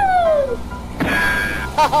 Woohoo!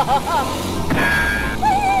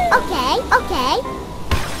 Okay, okay.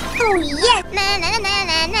 Oh yes! Na na na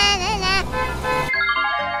na na na na.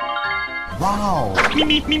 Wow! Me,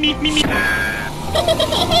 me, me, me, me, me.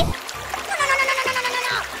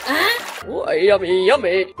 Oh, yummy,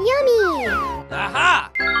 yummy. Yummy! Aha!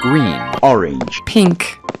 Green, Orange.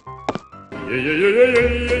 pink, Yeah, yeah, yeah, yeah, yeah,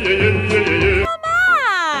 yeah, yeah, yeah, yeah.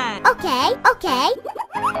 Okay, okay.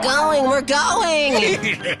 Going, we're going!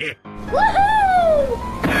 Woohoo!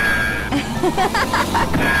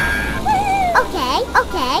 Okay,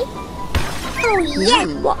 okay. Oh yes!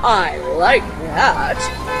 I like that.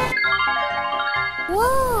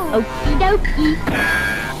 Whoa! Okie dokie.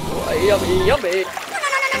 Oh, yummy, yummy.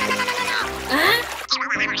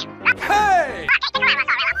 Hey!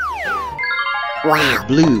 Wow!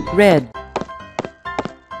 Blue. Red,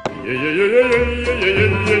 Yeah, yeah, yeah, yeah, yeah, yeah,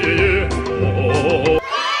 yeah, yeah, yeah.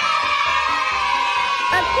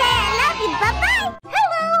 Okay, I love you. Bye bye.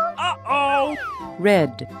 Hello. Uh-oh!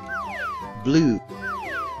 red, Blue.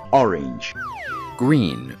 Orange.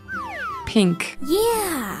 green, pink,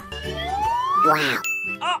 Yeah. Wow.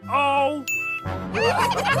 Uh-oh!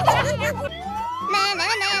 Na na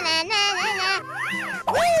na na na na na.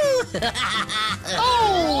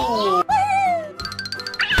 Oh!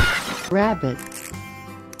 Rabbit.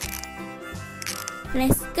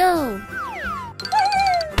 Let's go.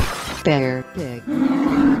 Bear. Pig.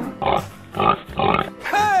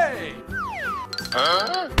 Hey!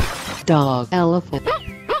 Dog. Elephant.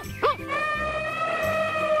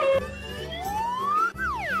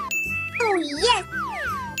 Oh yes.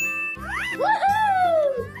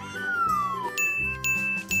 Woohoo!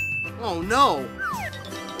 Oh no!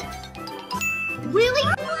 Really?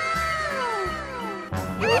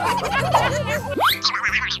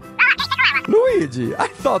 Luigi, I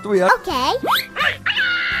thought we had... Okay.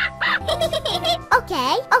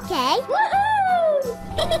 Okay, okay. Woohoo!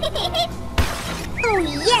 Oh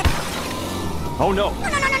yes. Oh no!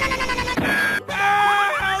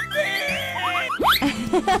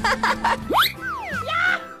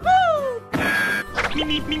 Me,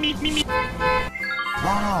 me, me, me, me, me.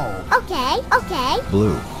 Wow! Okay, okay.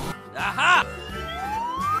 Blue. Aha!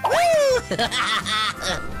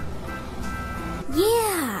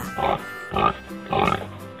 Yeah.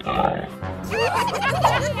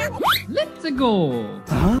 Let's go.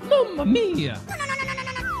 Mamma mia.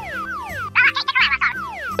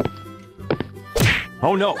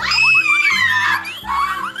 Oh no!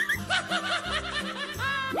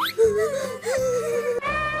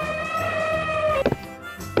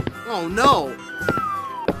 Oh no!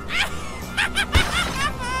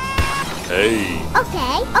 Hey.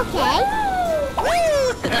 Okay, okay.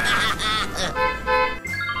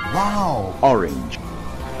 Wow! Orange.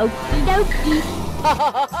 Okie dokie.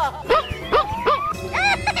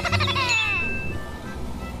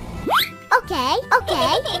 Okay,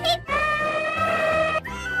 okay.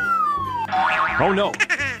 Oh no!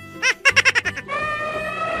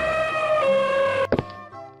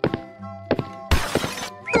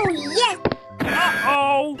 Oh yes.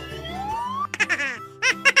 Uh-oh!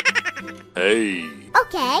 Hey.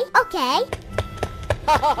 Okay, okay.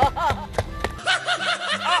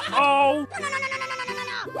 Uh-oh!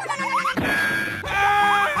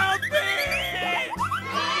 Help me!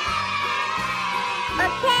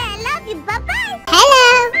 Okay, I love you. Bye bye. Hello.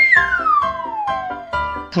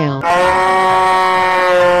 Cow.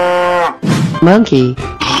 Monkey.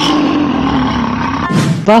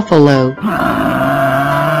 Buffalo.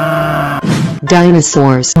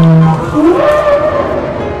 Dinosaurs.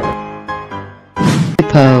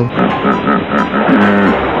 Hippo.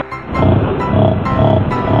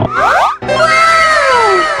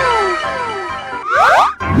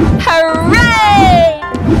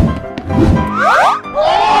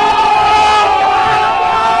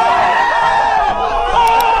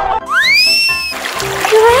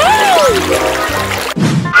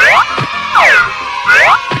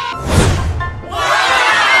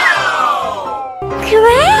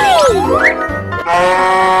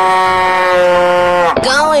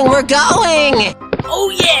 Going, we're going! Oh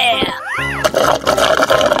yeah!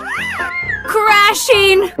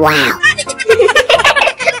 Crashing. Wow.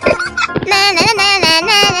 Na na na na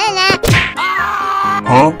na na na.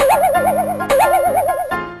 Huh?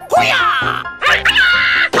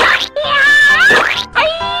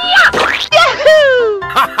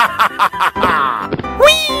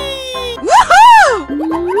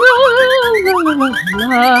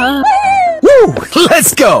 Woo!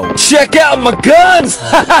 Let's go! Check out my guns!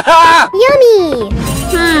 Yummy.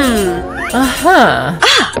 Uh-huh.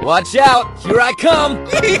 Watch out! Here I come!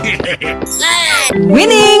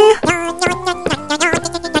 Winning!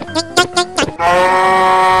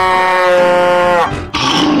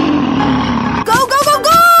 Go, go, go,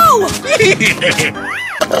 go!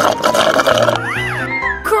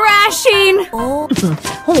 Crashing!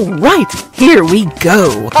 All right, here we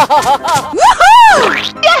go. Woohoo!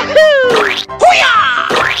 Yahoo! Hoo-yah!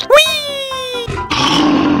 Whee!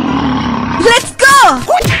 Let's go!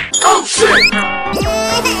 Oh shit!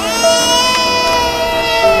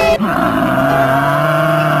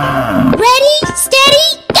 Ready, steady,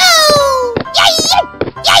 go! Yay!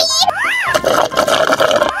 Yay!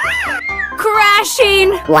 Crashing!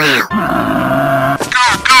 Wow!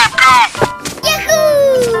 Yahoo!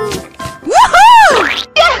 Woohoo!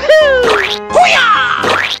 Yahoo! Hoo-yah!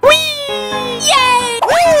 Whee! Yay!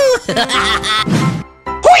 Woo!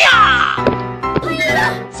 Hoo-yah!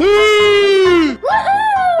 See!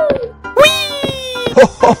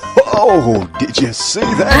 Oh, did you see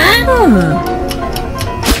that?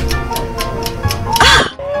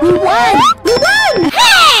 We won! We won!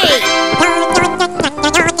 Hey!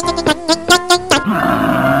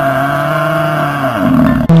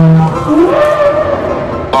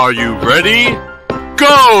 Are you ready?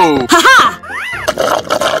 Go! Ha-ha!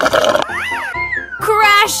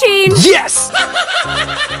 Crashing! Yes!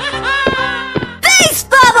 Face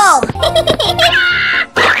bubble!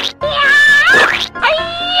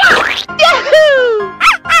 Yahoo!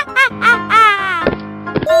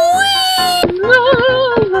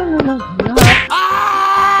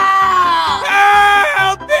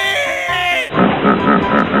 Help me!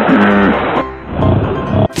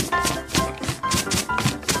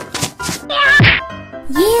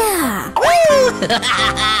 Yeah!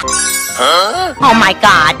 Huh? Oh my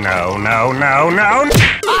god. No, no, no, no.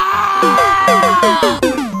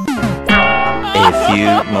 A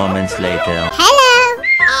few moments later. Hello!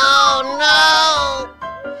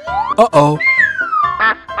 Uh-oh.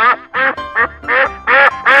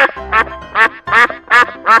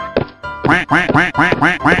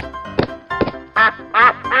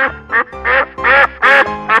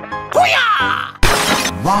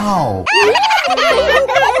 Wow!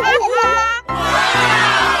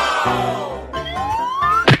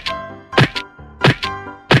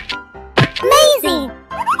 Amazing!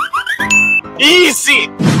 Easy!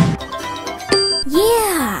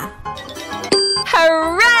 Yeah!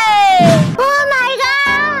 Hooray! Oh my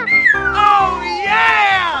god! Oh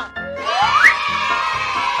yeah!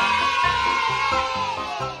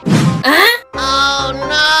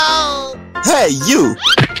 Hey, you!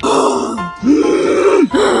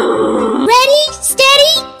 Ready,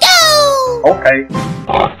 steady, go! Okay.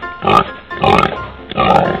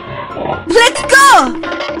 Let's go!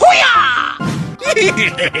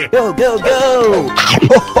 Go, go, go.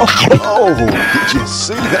 Oh, did you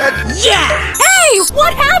see that? Yeah! Hey,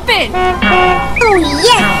 what happened? Oh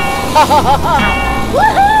yeah!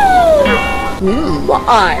 Woohoo! I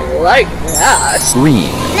like that.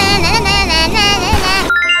 Green. Na na na na na na na.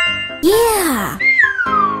 Yeah!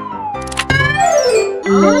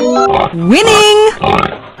 Winning!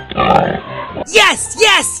 Yes,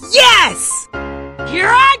 yes, yes!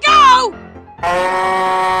 Here I go!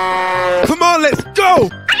 Come on, let's go!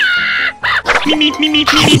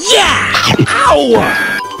 Yeah! Ow!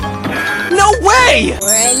 No way!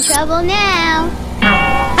 We're in trouble now.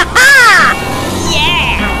 Ha-ha!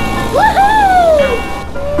 Yeah! Woohoo!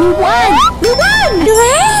 We won! We won!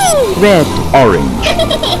 Hooray! Red. Orange.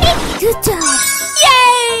 Good job!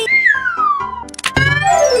 Yay!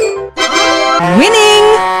 Winning!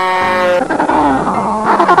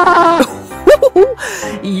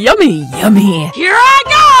 Yummy, yummy. Here I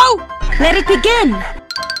go! Let it begin.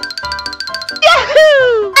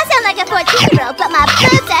 Yahoo! I sound like a 14-year-old, but my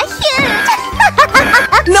boobs are huge!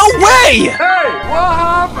 No way! Hey, what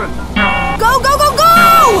happened? Go, go, go, go!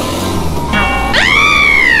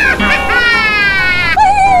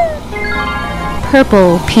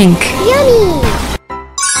 Purple, pink. Yummy!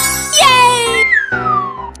 Yay!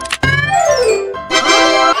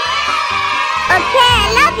 Okay, I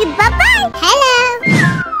love you. Bye-bye! Hello!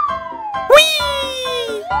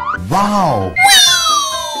 Wow!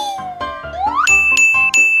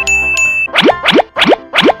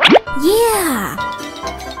 Yeah!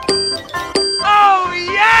 Oh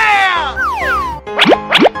yeah!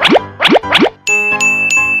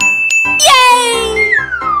 Yay!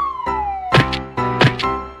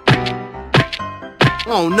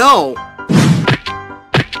 Oh no!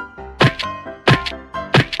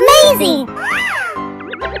 Amazing!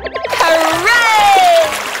 Hooray!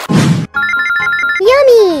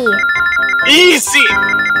 Yummy! Easy!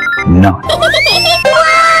 No.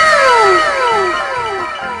 Wow!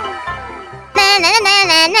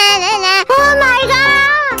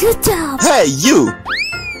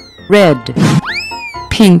 red,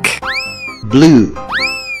 pink, blue,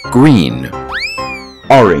 green,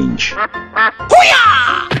 orange.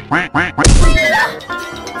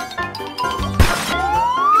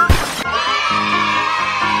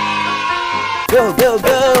 Go, go,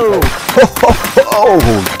 go! Oh,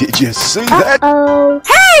 did you see that? Oh.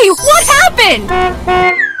 Hey, what happened?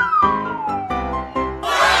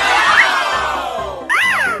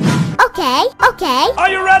 Okay, okay. Are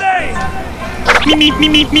you ready? I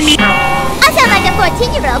sound like a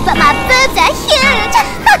 14-year-old, but my boobs are huge.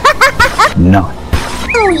 No.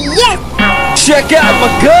 Oh, yes. Check out my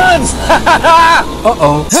guns!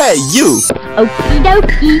 Uh-oh. Hey, you! Okie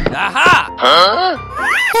dokie. Aha! Huh?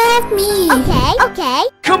 That's me. Okay, okay.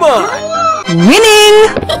 Come on! Winning!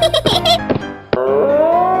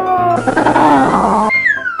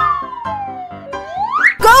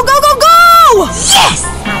 Go, go, go, go! Yes!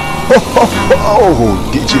 Oh,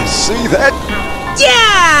 did you see that?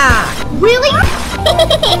 Yeah! Really?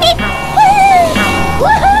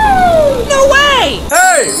 Woohoo! No way!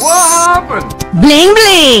 Hey, what happened? Bling,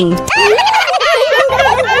 bling!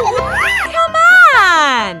 Come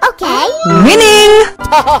on! Okay. Winning!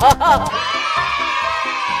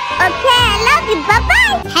 Okay, I love you.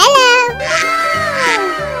 Bye-bye. Hello.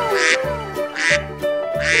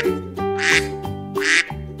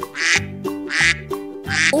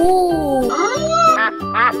 Ooh.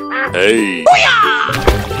 Hey!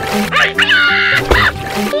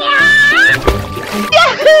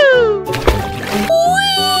 Yahoo!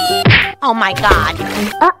 Oh my god!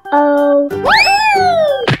 Uh-oh.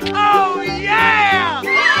 Woohoo! Oh, yeah!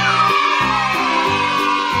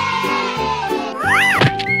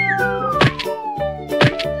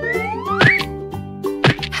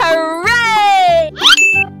 Hooray!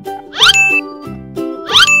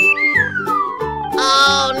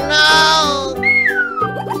 Oh, no.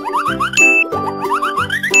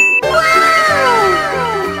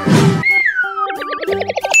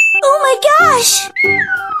 Oh my gosh!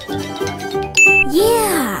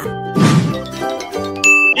 Yeah!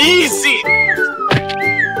 Easy!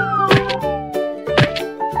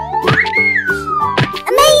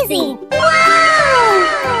 Amazing! Wow!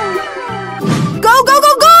 Go, go,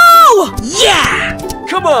 go, go! Yeah!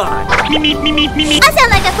 Come on! I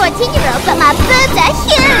sound like a 14-year-old, but my boobs are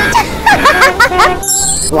huge!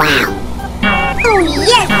 Wow! Oh,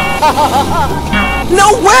 yes! No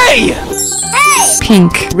way! Hey!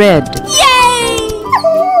 pink, red, Yay!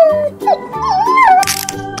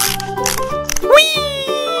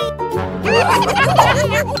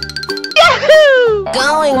 Yahoo!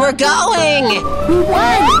 Going, we're going! We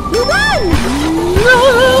won! We won!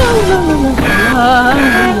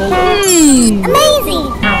 Amazing!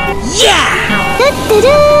 Yeah!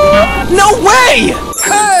 Da-da-da! No way!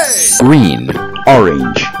 Hey! green,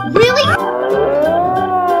 Orange. Really?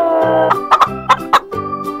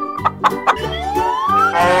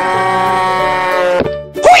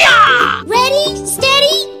 Hoo-yah! Ready,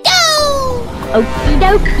 steady, go! Okie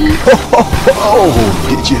dokie. Oh,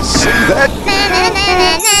 did you see that?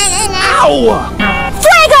 Ow!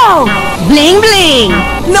 Fuego! Bling bling!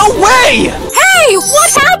 No way! Hey,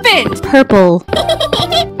 what happened? Purple,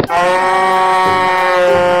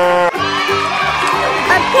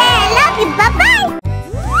 Okay, I love you. Bye-bye.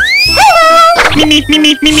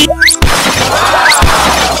 Me.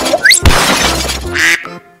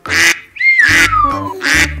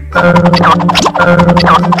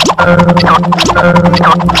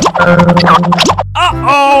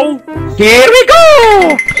 Uh-oh! Here we go!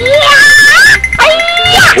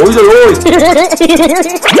 Boys are boys.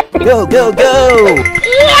 Go, go, go!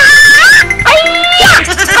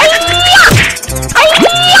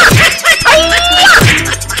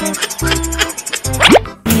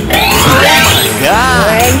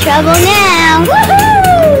 We're in trouble now.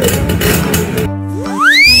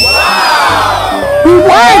 we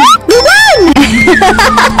won!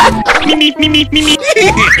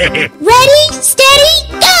 Ready, steady,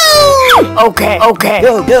 go! Okay.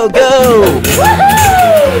 Go, go, go!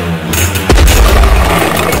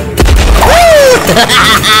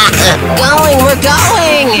 Going, we're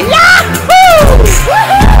going!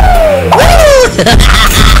 Boys are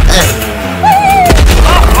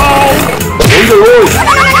boys.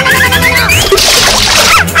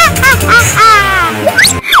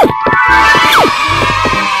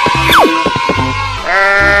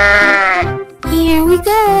 Here we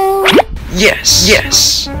go.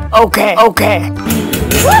 Yes! Okay. Going,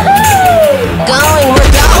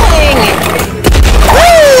 we're going!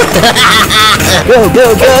 Go, go,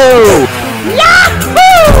 go!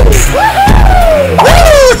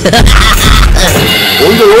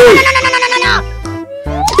 Boys are boys.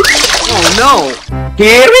 Oh no!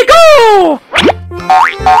 Here we go!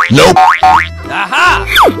 Nope. Aha!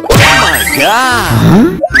 Oh my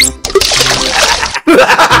god.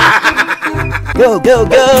 Go, go,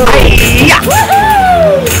 go!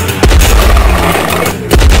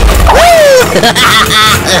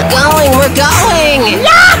 Going, we're going!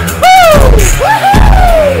 Oh,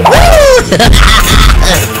 yeah!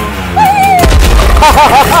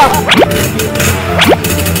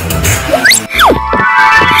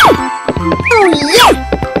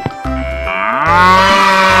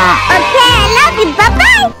 Okay, I love you.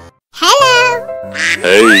 Bye-bye. Hello.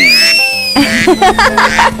 Hey.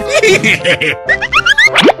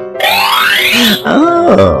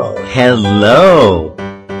 Oh, hello.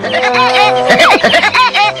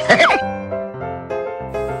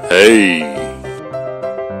 Hey.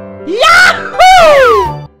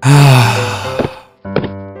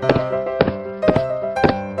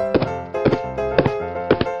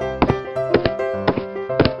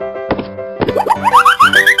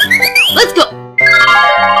 Let's go!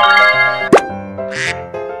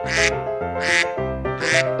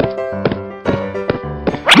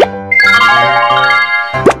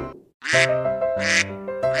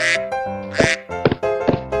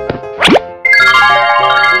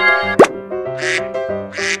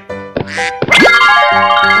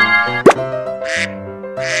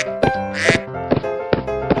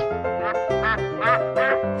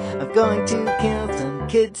 I'm going to kill some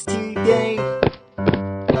kids today.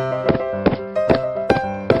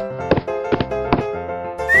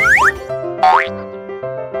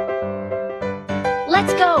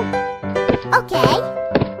 Let's go! Okay.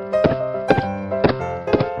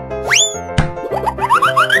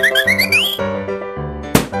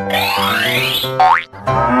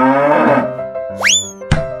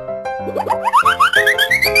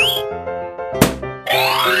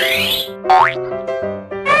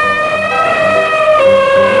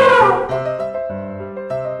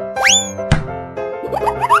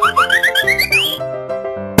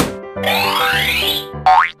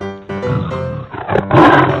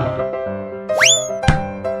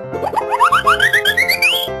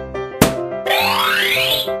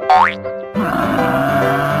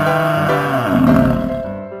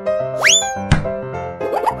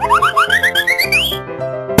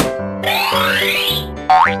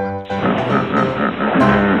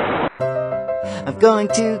 I'm going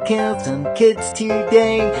to kill some kids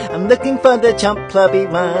today. I'm looking for the chump clubby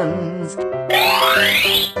ones.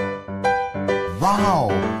 Wow.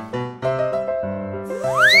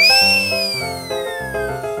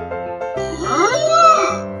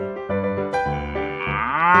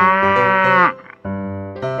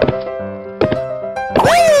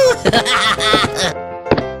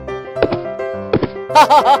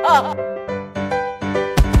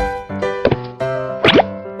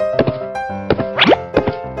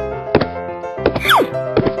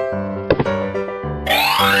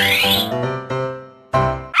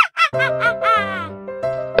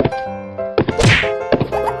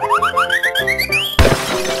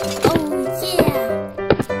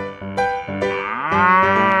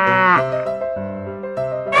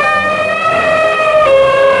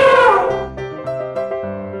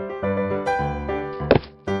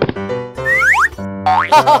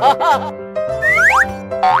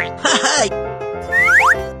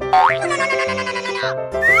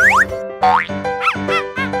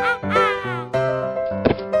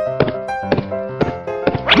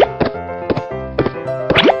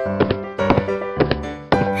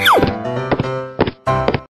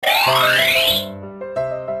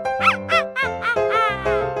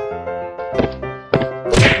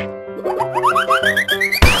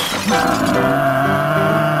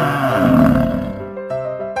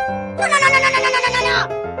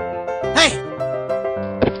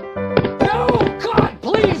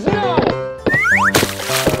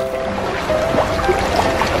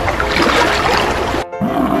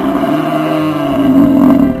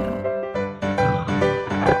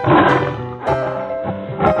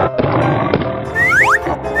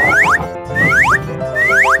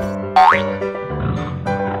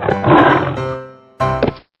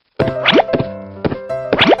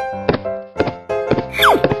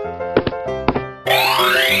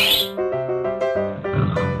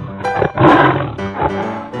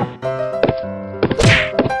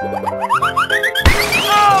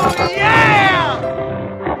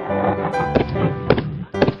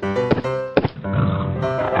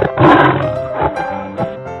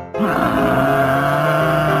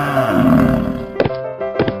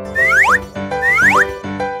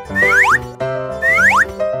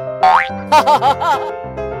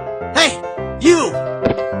 Hey, you!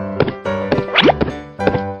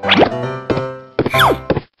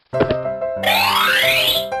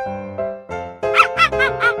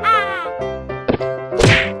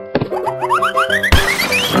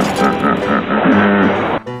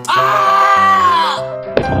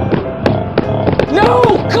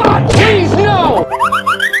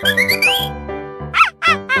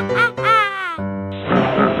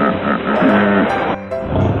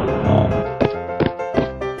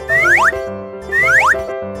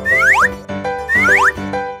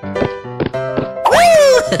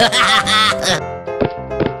 Okay,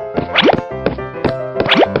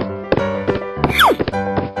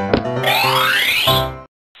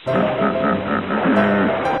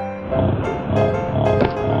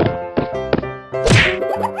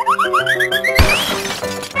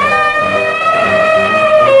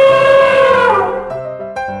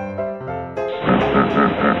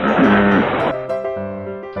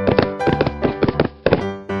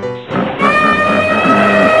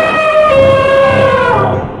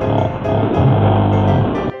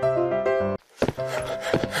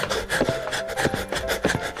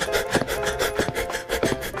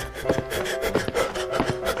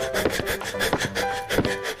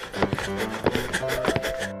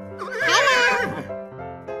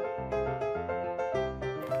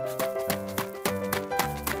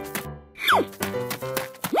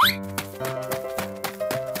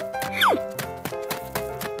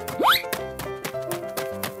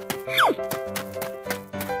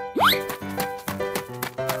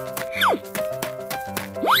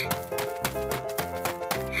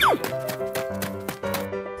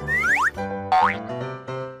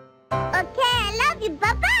 I love you.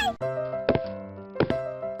 Bye-bye.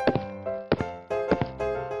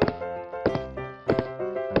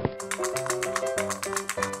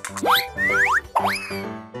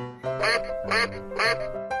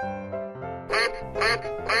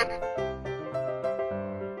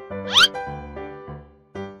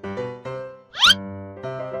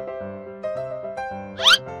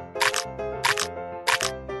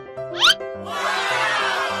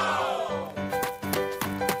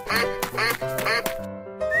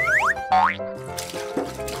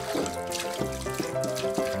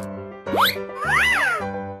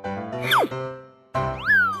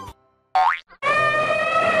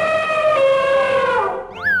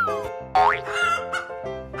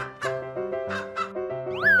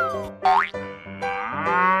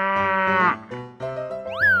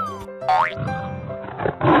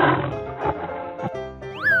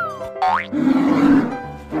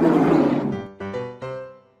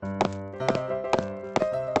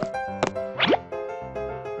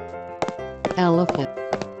 Elephant.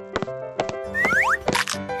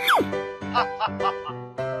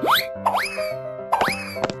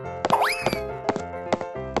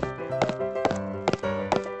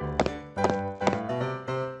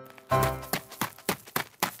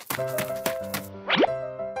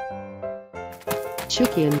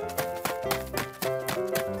 Chicken.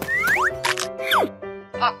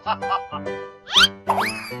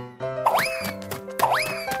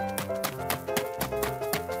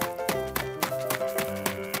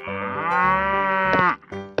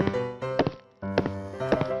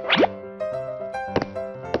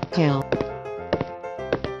 Cow.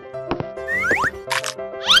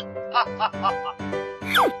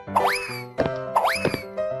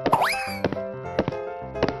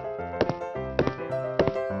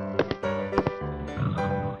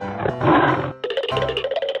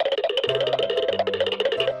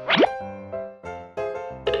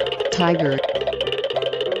 Tiger.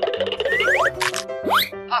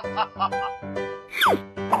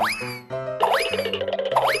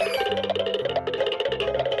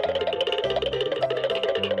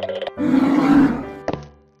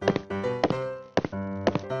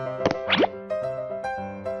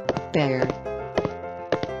 Bear.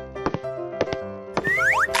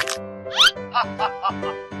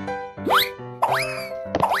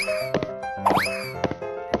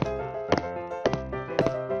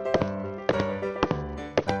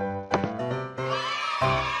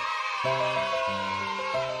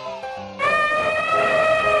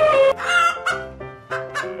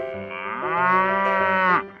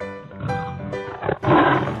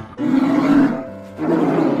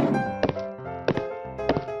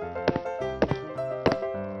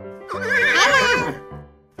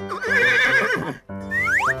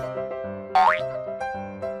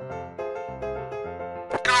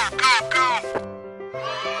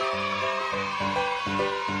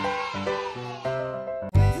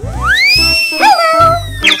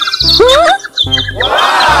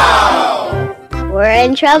 We're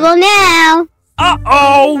in trouble now.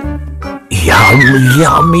 Uh-oh! Yummy,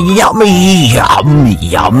 yummy, yummy, yummy,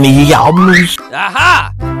 yummy, yummy.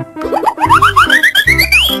 Aha!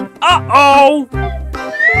 Uh-oh!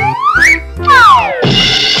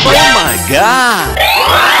 Oh my God!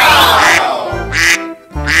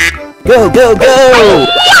 Go, go, go!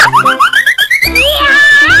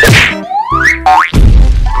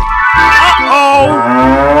 Uh-oh!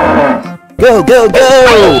 Go, go,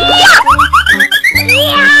 go!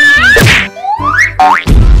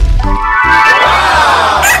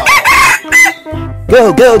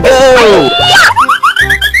 Go, go, go!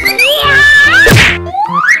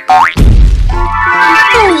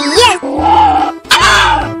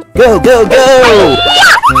 Go, go, go!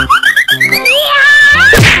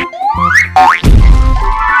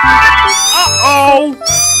 Uh-oh!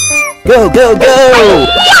 Go, go, go!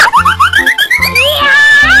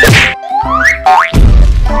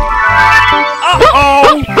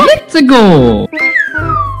 Uh-oh! Let's go!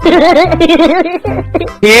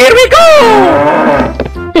 Here we go!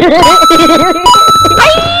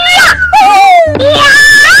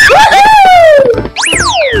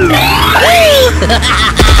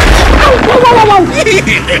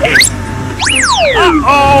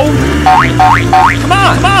 Uh-oh! Come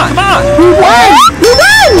on, come on, come on! We won! We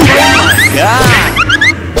won! God!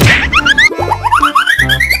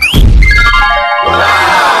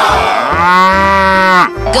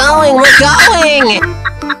 Going, we're going!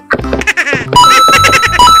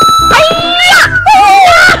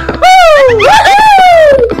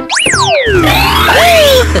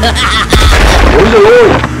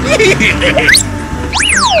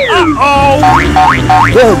 Uh-oh!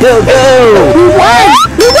 Go, go, go! We won!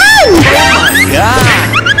 We won! God!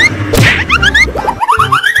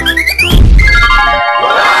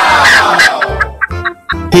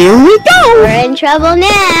 Here we go! We're in trouble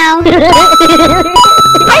now.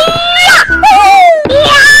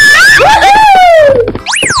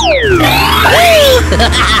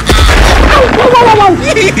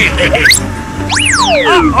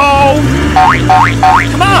 Uh-oh!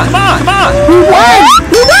 Come on, come on, come on! We won!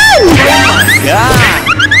 We won! God!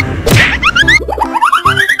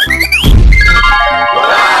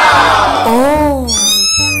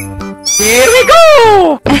 Here we go!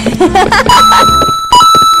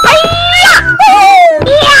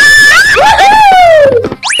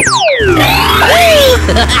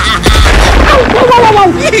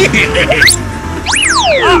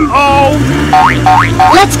 Uh-oh!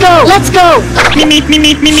 Let's go! Let's go!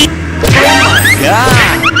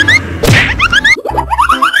 God!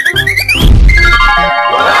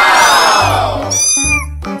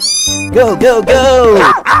 Go, go, go!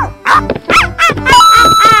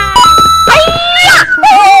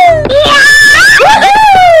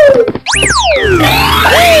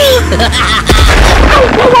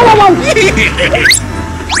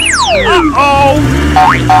 Uh-oh!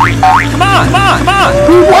 Come on, come on, come on!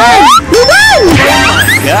 We won! We won!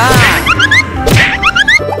 God!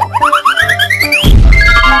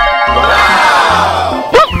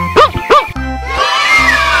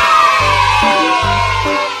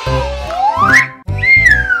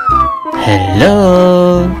 Hello.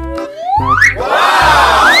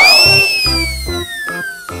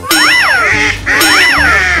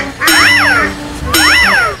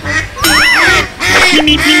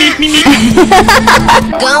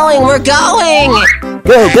 Going, we're going!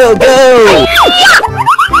 Go, go, go!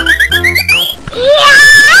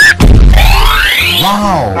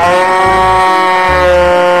 Wow.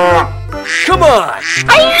 Come on!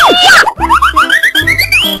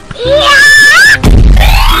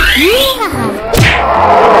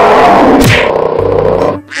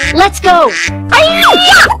 Let's go!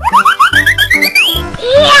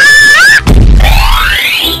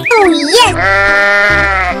 Oh, yes!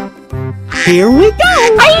 Here we go!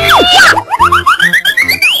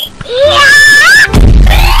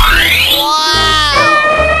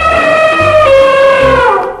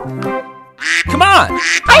 Come on!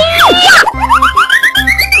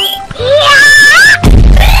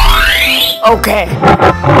 Okay.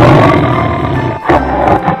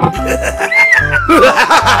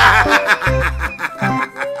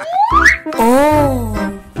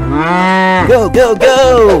 Go, go,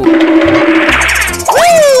 go!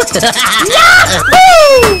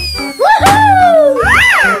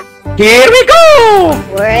 Here we go!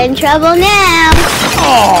 We're in trouble now.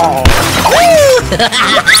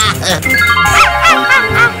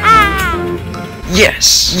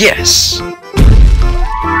 Yes, yes!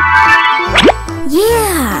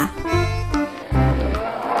 Yeah.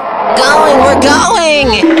 Going, we're going!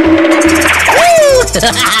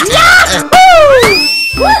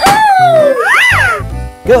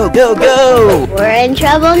 Go, go, go! We're in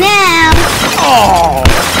trouble now.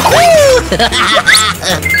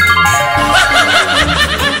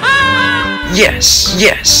 Yes,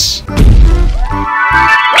 yes!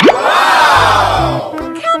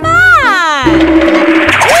 Come on.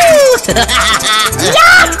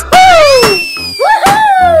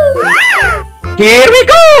 Here we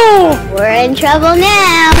go! We're in trouble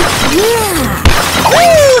now. Yeah.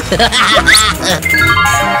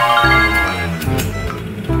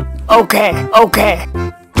 Okay, okay.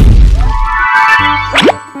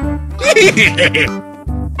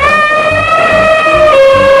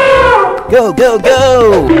 Go, go,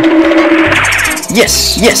 go!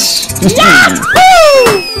 Yes, yes.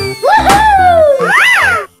 Yahoo!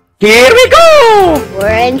 Here we go!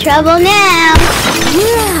 We're in trouble now.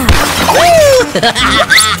 Yeah.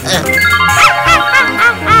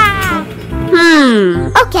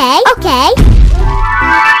 Okay, okay.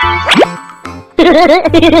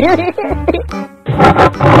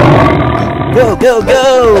 Go, go,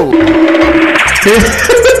 go!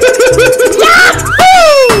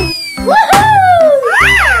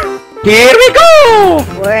 Here we go!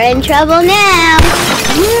 We're in trouble now.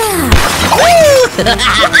 Yeah.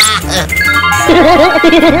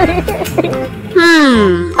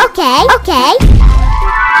 Okay, okay.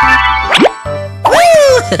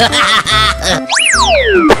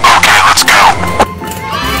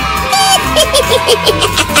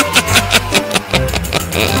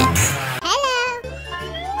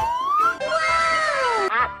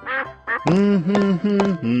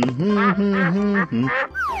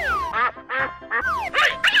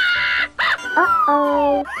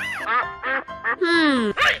 Uh-oh.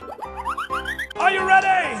 Are you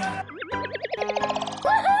ready?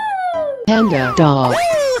 Panda dog.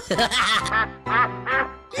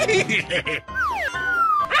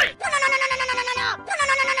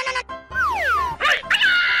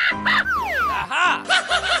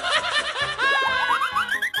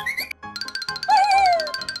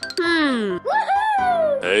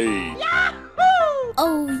 Hey.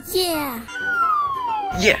 Oh, yeah.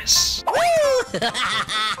 Yes.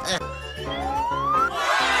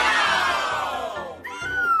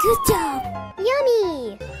 Good job.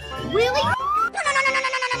 Yummy. Really?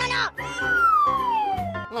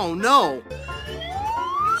 Oh no!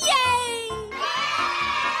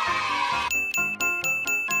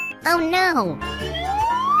 Oh no.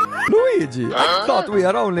 Luigi, I thought we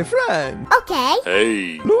are only friends. Okay.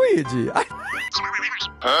 Hey. Luigi,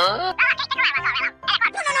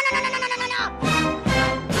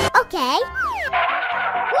 Okay.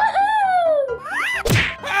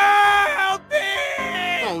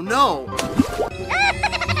 Oh no!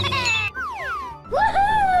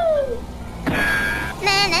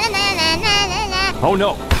 Oh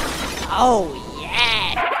no! Oh,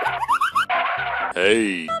 yeah.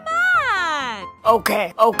 Hey.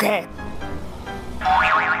 Okay, okay.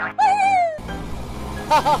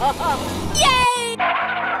 Yay!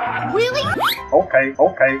 Really? Okay,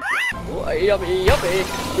 okay. Oh, yummy, yummy.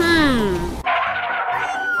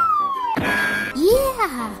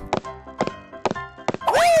 Yeah.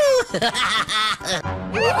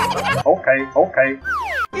 Okay, okay.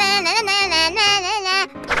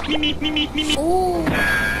 Oh.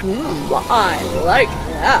 I like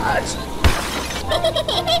that.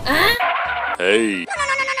 Hey.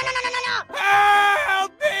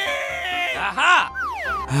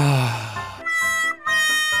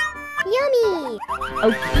 Yummy.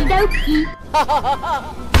 Okie dokie.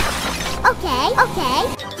 Okay, okay.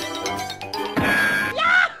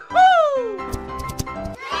 Yahoo!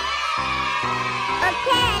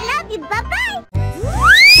 Okay, I love you. Bye-bye.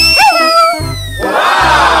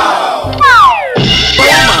 Oh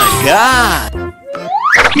my god!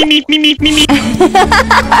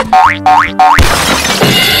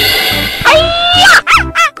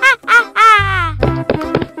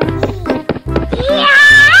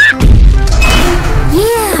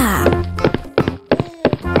 Yeah.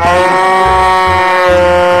 Oh,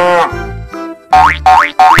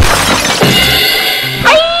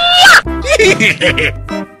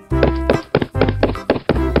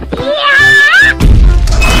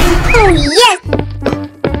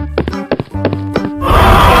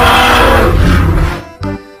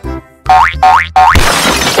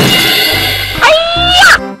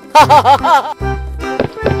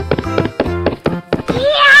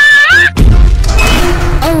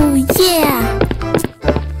 yes! Oh, yeah.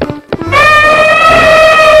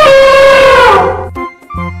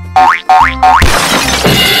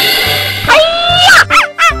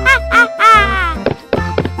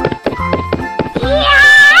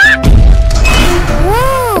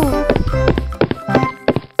 Whoa!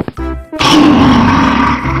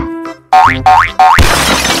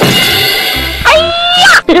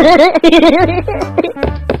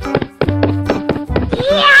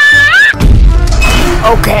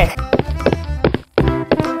 Okay.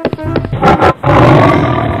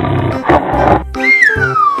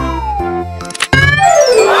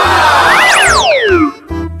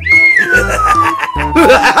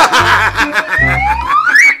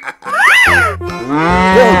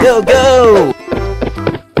 Go, go, go!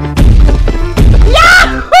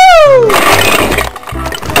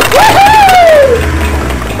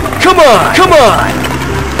 Come on! Come on!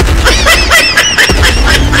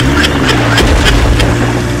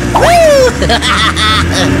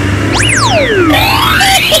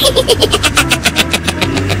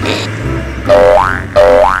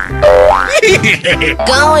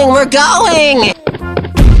 Going, we're going!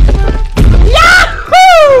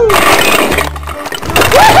 Yahoo!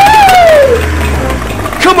 Woohoo!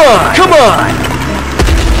 Come on, come on!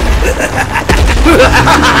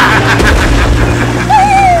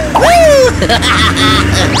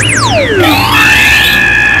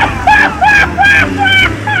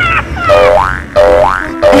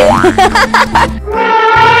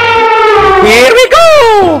 Here we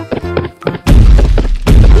go!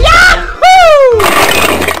 Yahoo!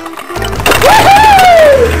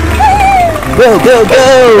 Woohoo! Go, go, go!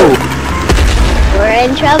 We're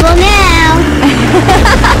in trouble now.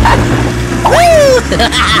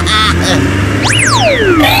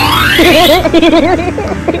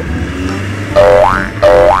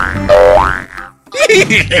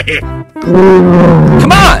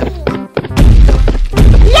 Come on!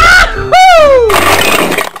 Yahoo!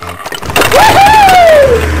 Woohoo!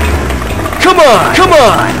 Come on, come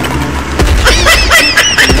on!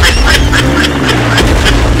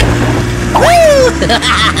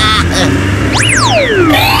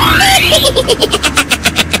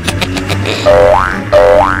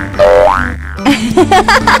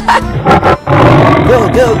 Go,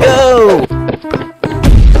 go, go!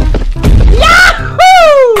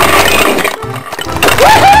 Yahoo!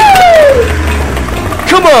 Woohoo!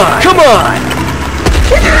 Come on, come on!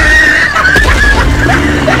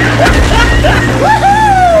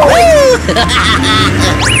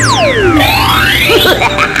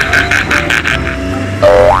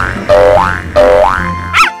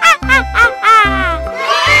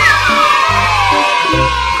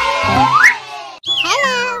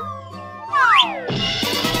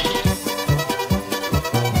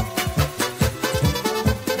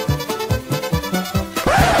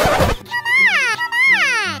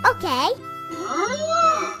 Okay.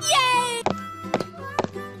 Yay!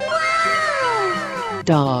 Wow!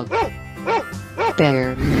 Dog.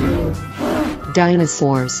 Bear.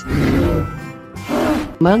 Dinosaurs.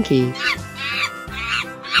 Monkey.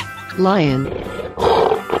 Lion.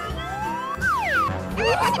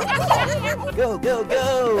 Go, go,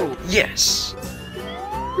 go! Yes!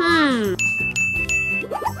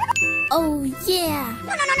 Oh yeah!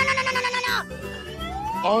 No!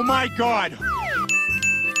 Oh my god!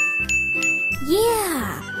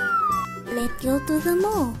 Yeah! Let's go to the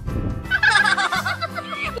mall.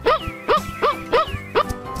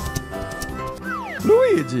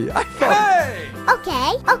 Luigi, I thought... Hey!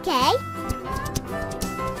 Okay, okay.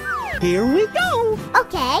 Here we go!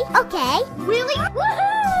 Okay, okay. Really?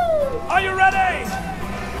 Woohoo! Are you ready?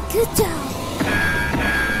 Good job.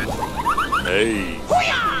 Hey!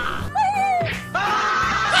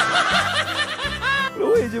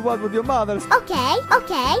 Luigi, what with your mother's... Okay,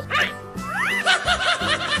 okay.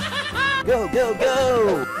 Go, go,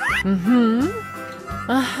 go! Mm-hmm.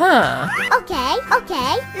 Uh-huh. Okay,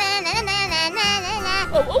 okay. Na na na na na na na.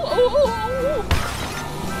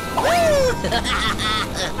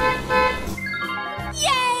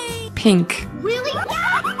 Yay! Pink. Really?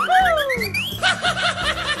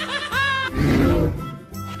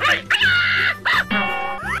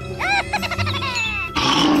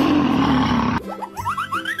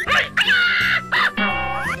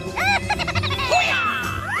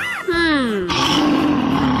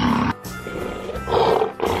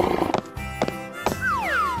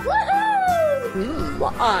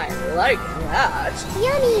 I like that.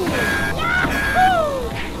 Yummy!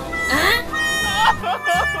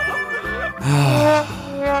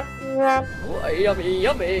 Oh, yummy,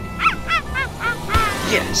 yummy.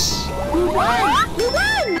 Yes! You won! You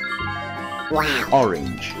won! Wow!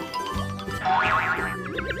 Orange.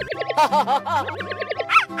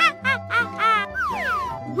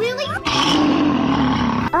 Really?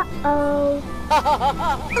 Uh-oh.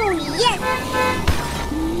 Oh, yes!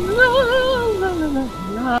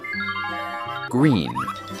 Green.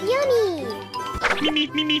 Yummy!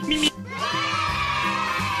 Me.